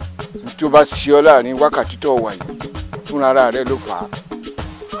tó bá ṣe ọ láàrin wákàtí tó wà yìí fúnra ara rẹ ló fà á.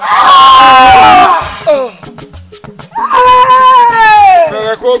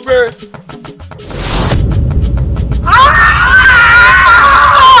 bẹ̀rẹ̀ kó gbé.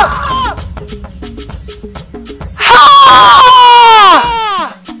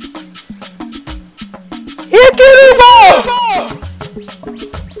 Ikiribo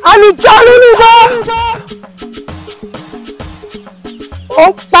alùjọ́lùlùbọ́ ó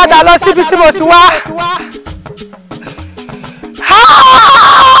padà lọ síbi tí mo ti wá.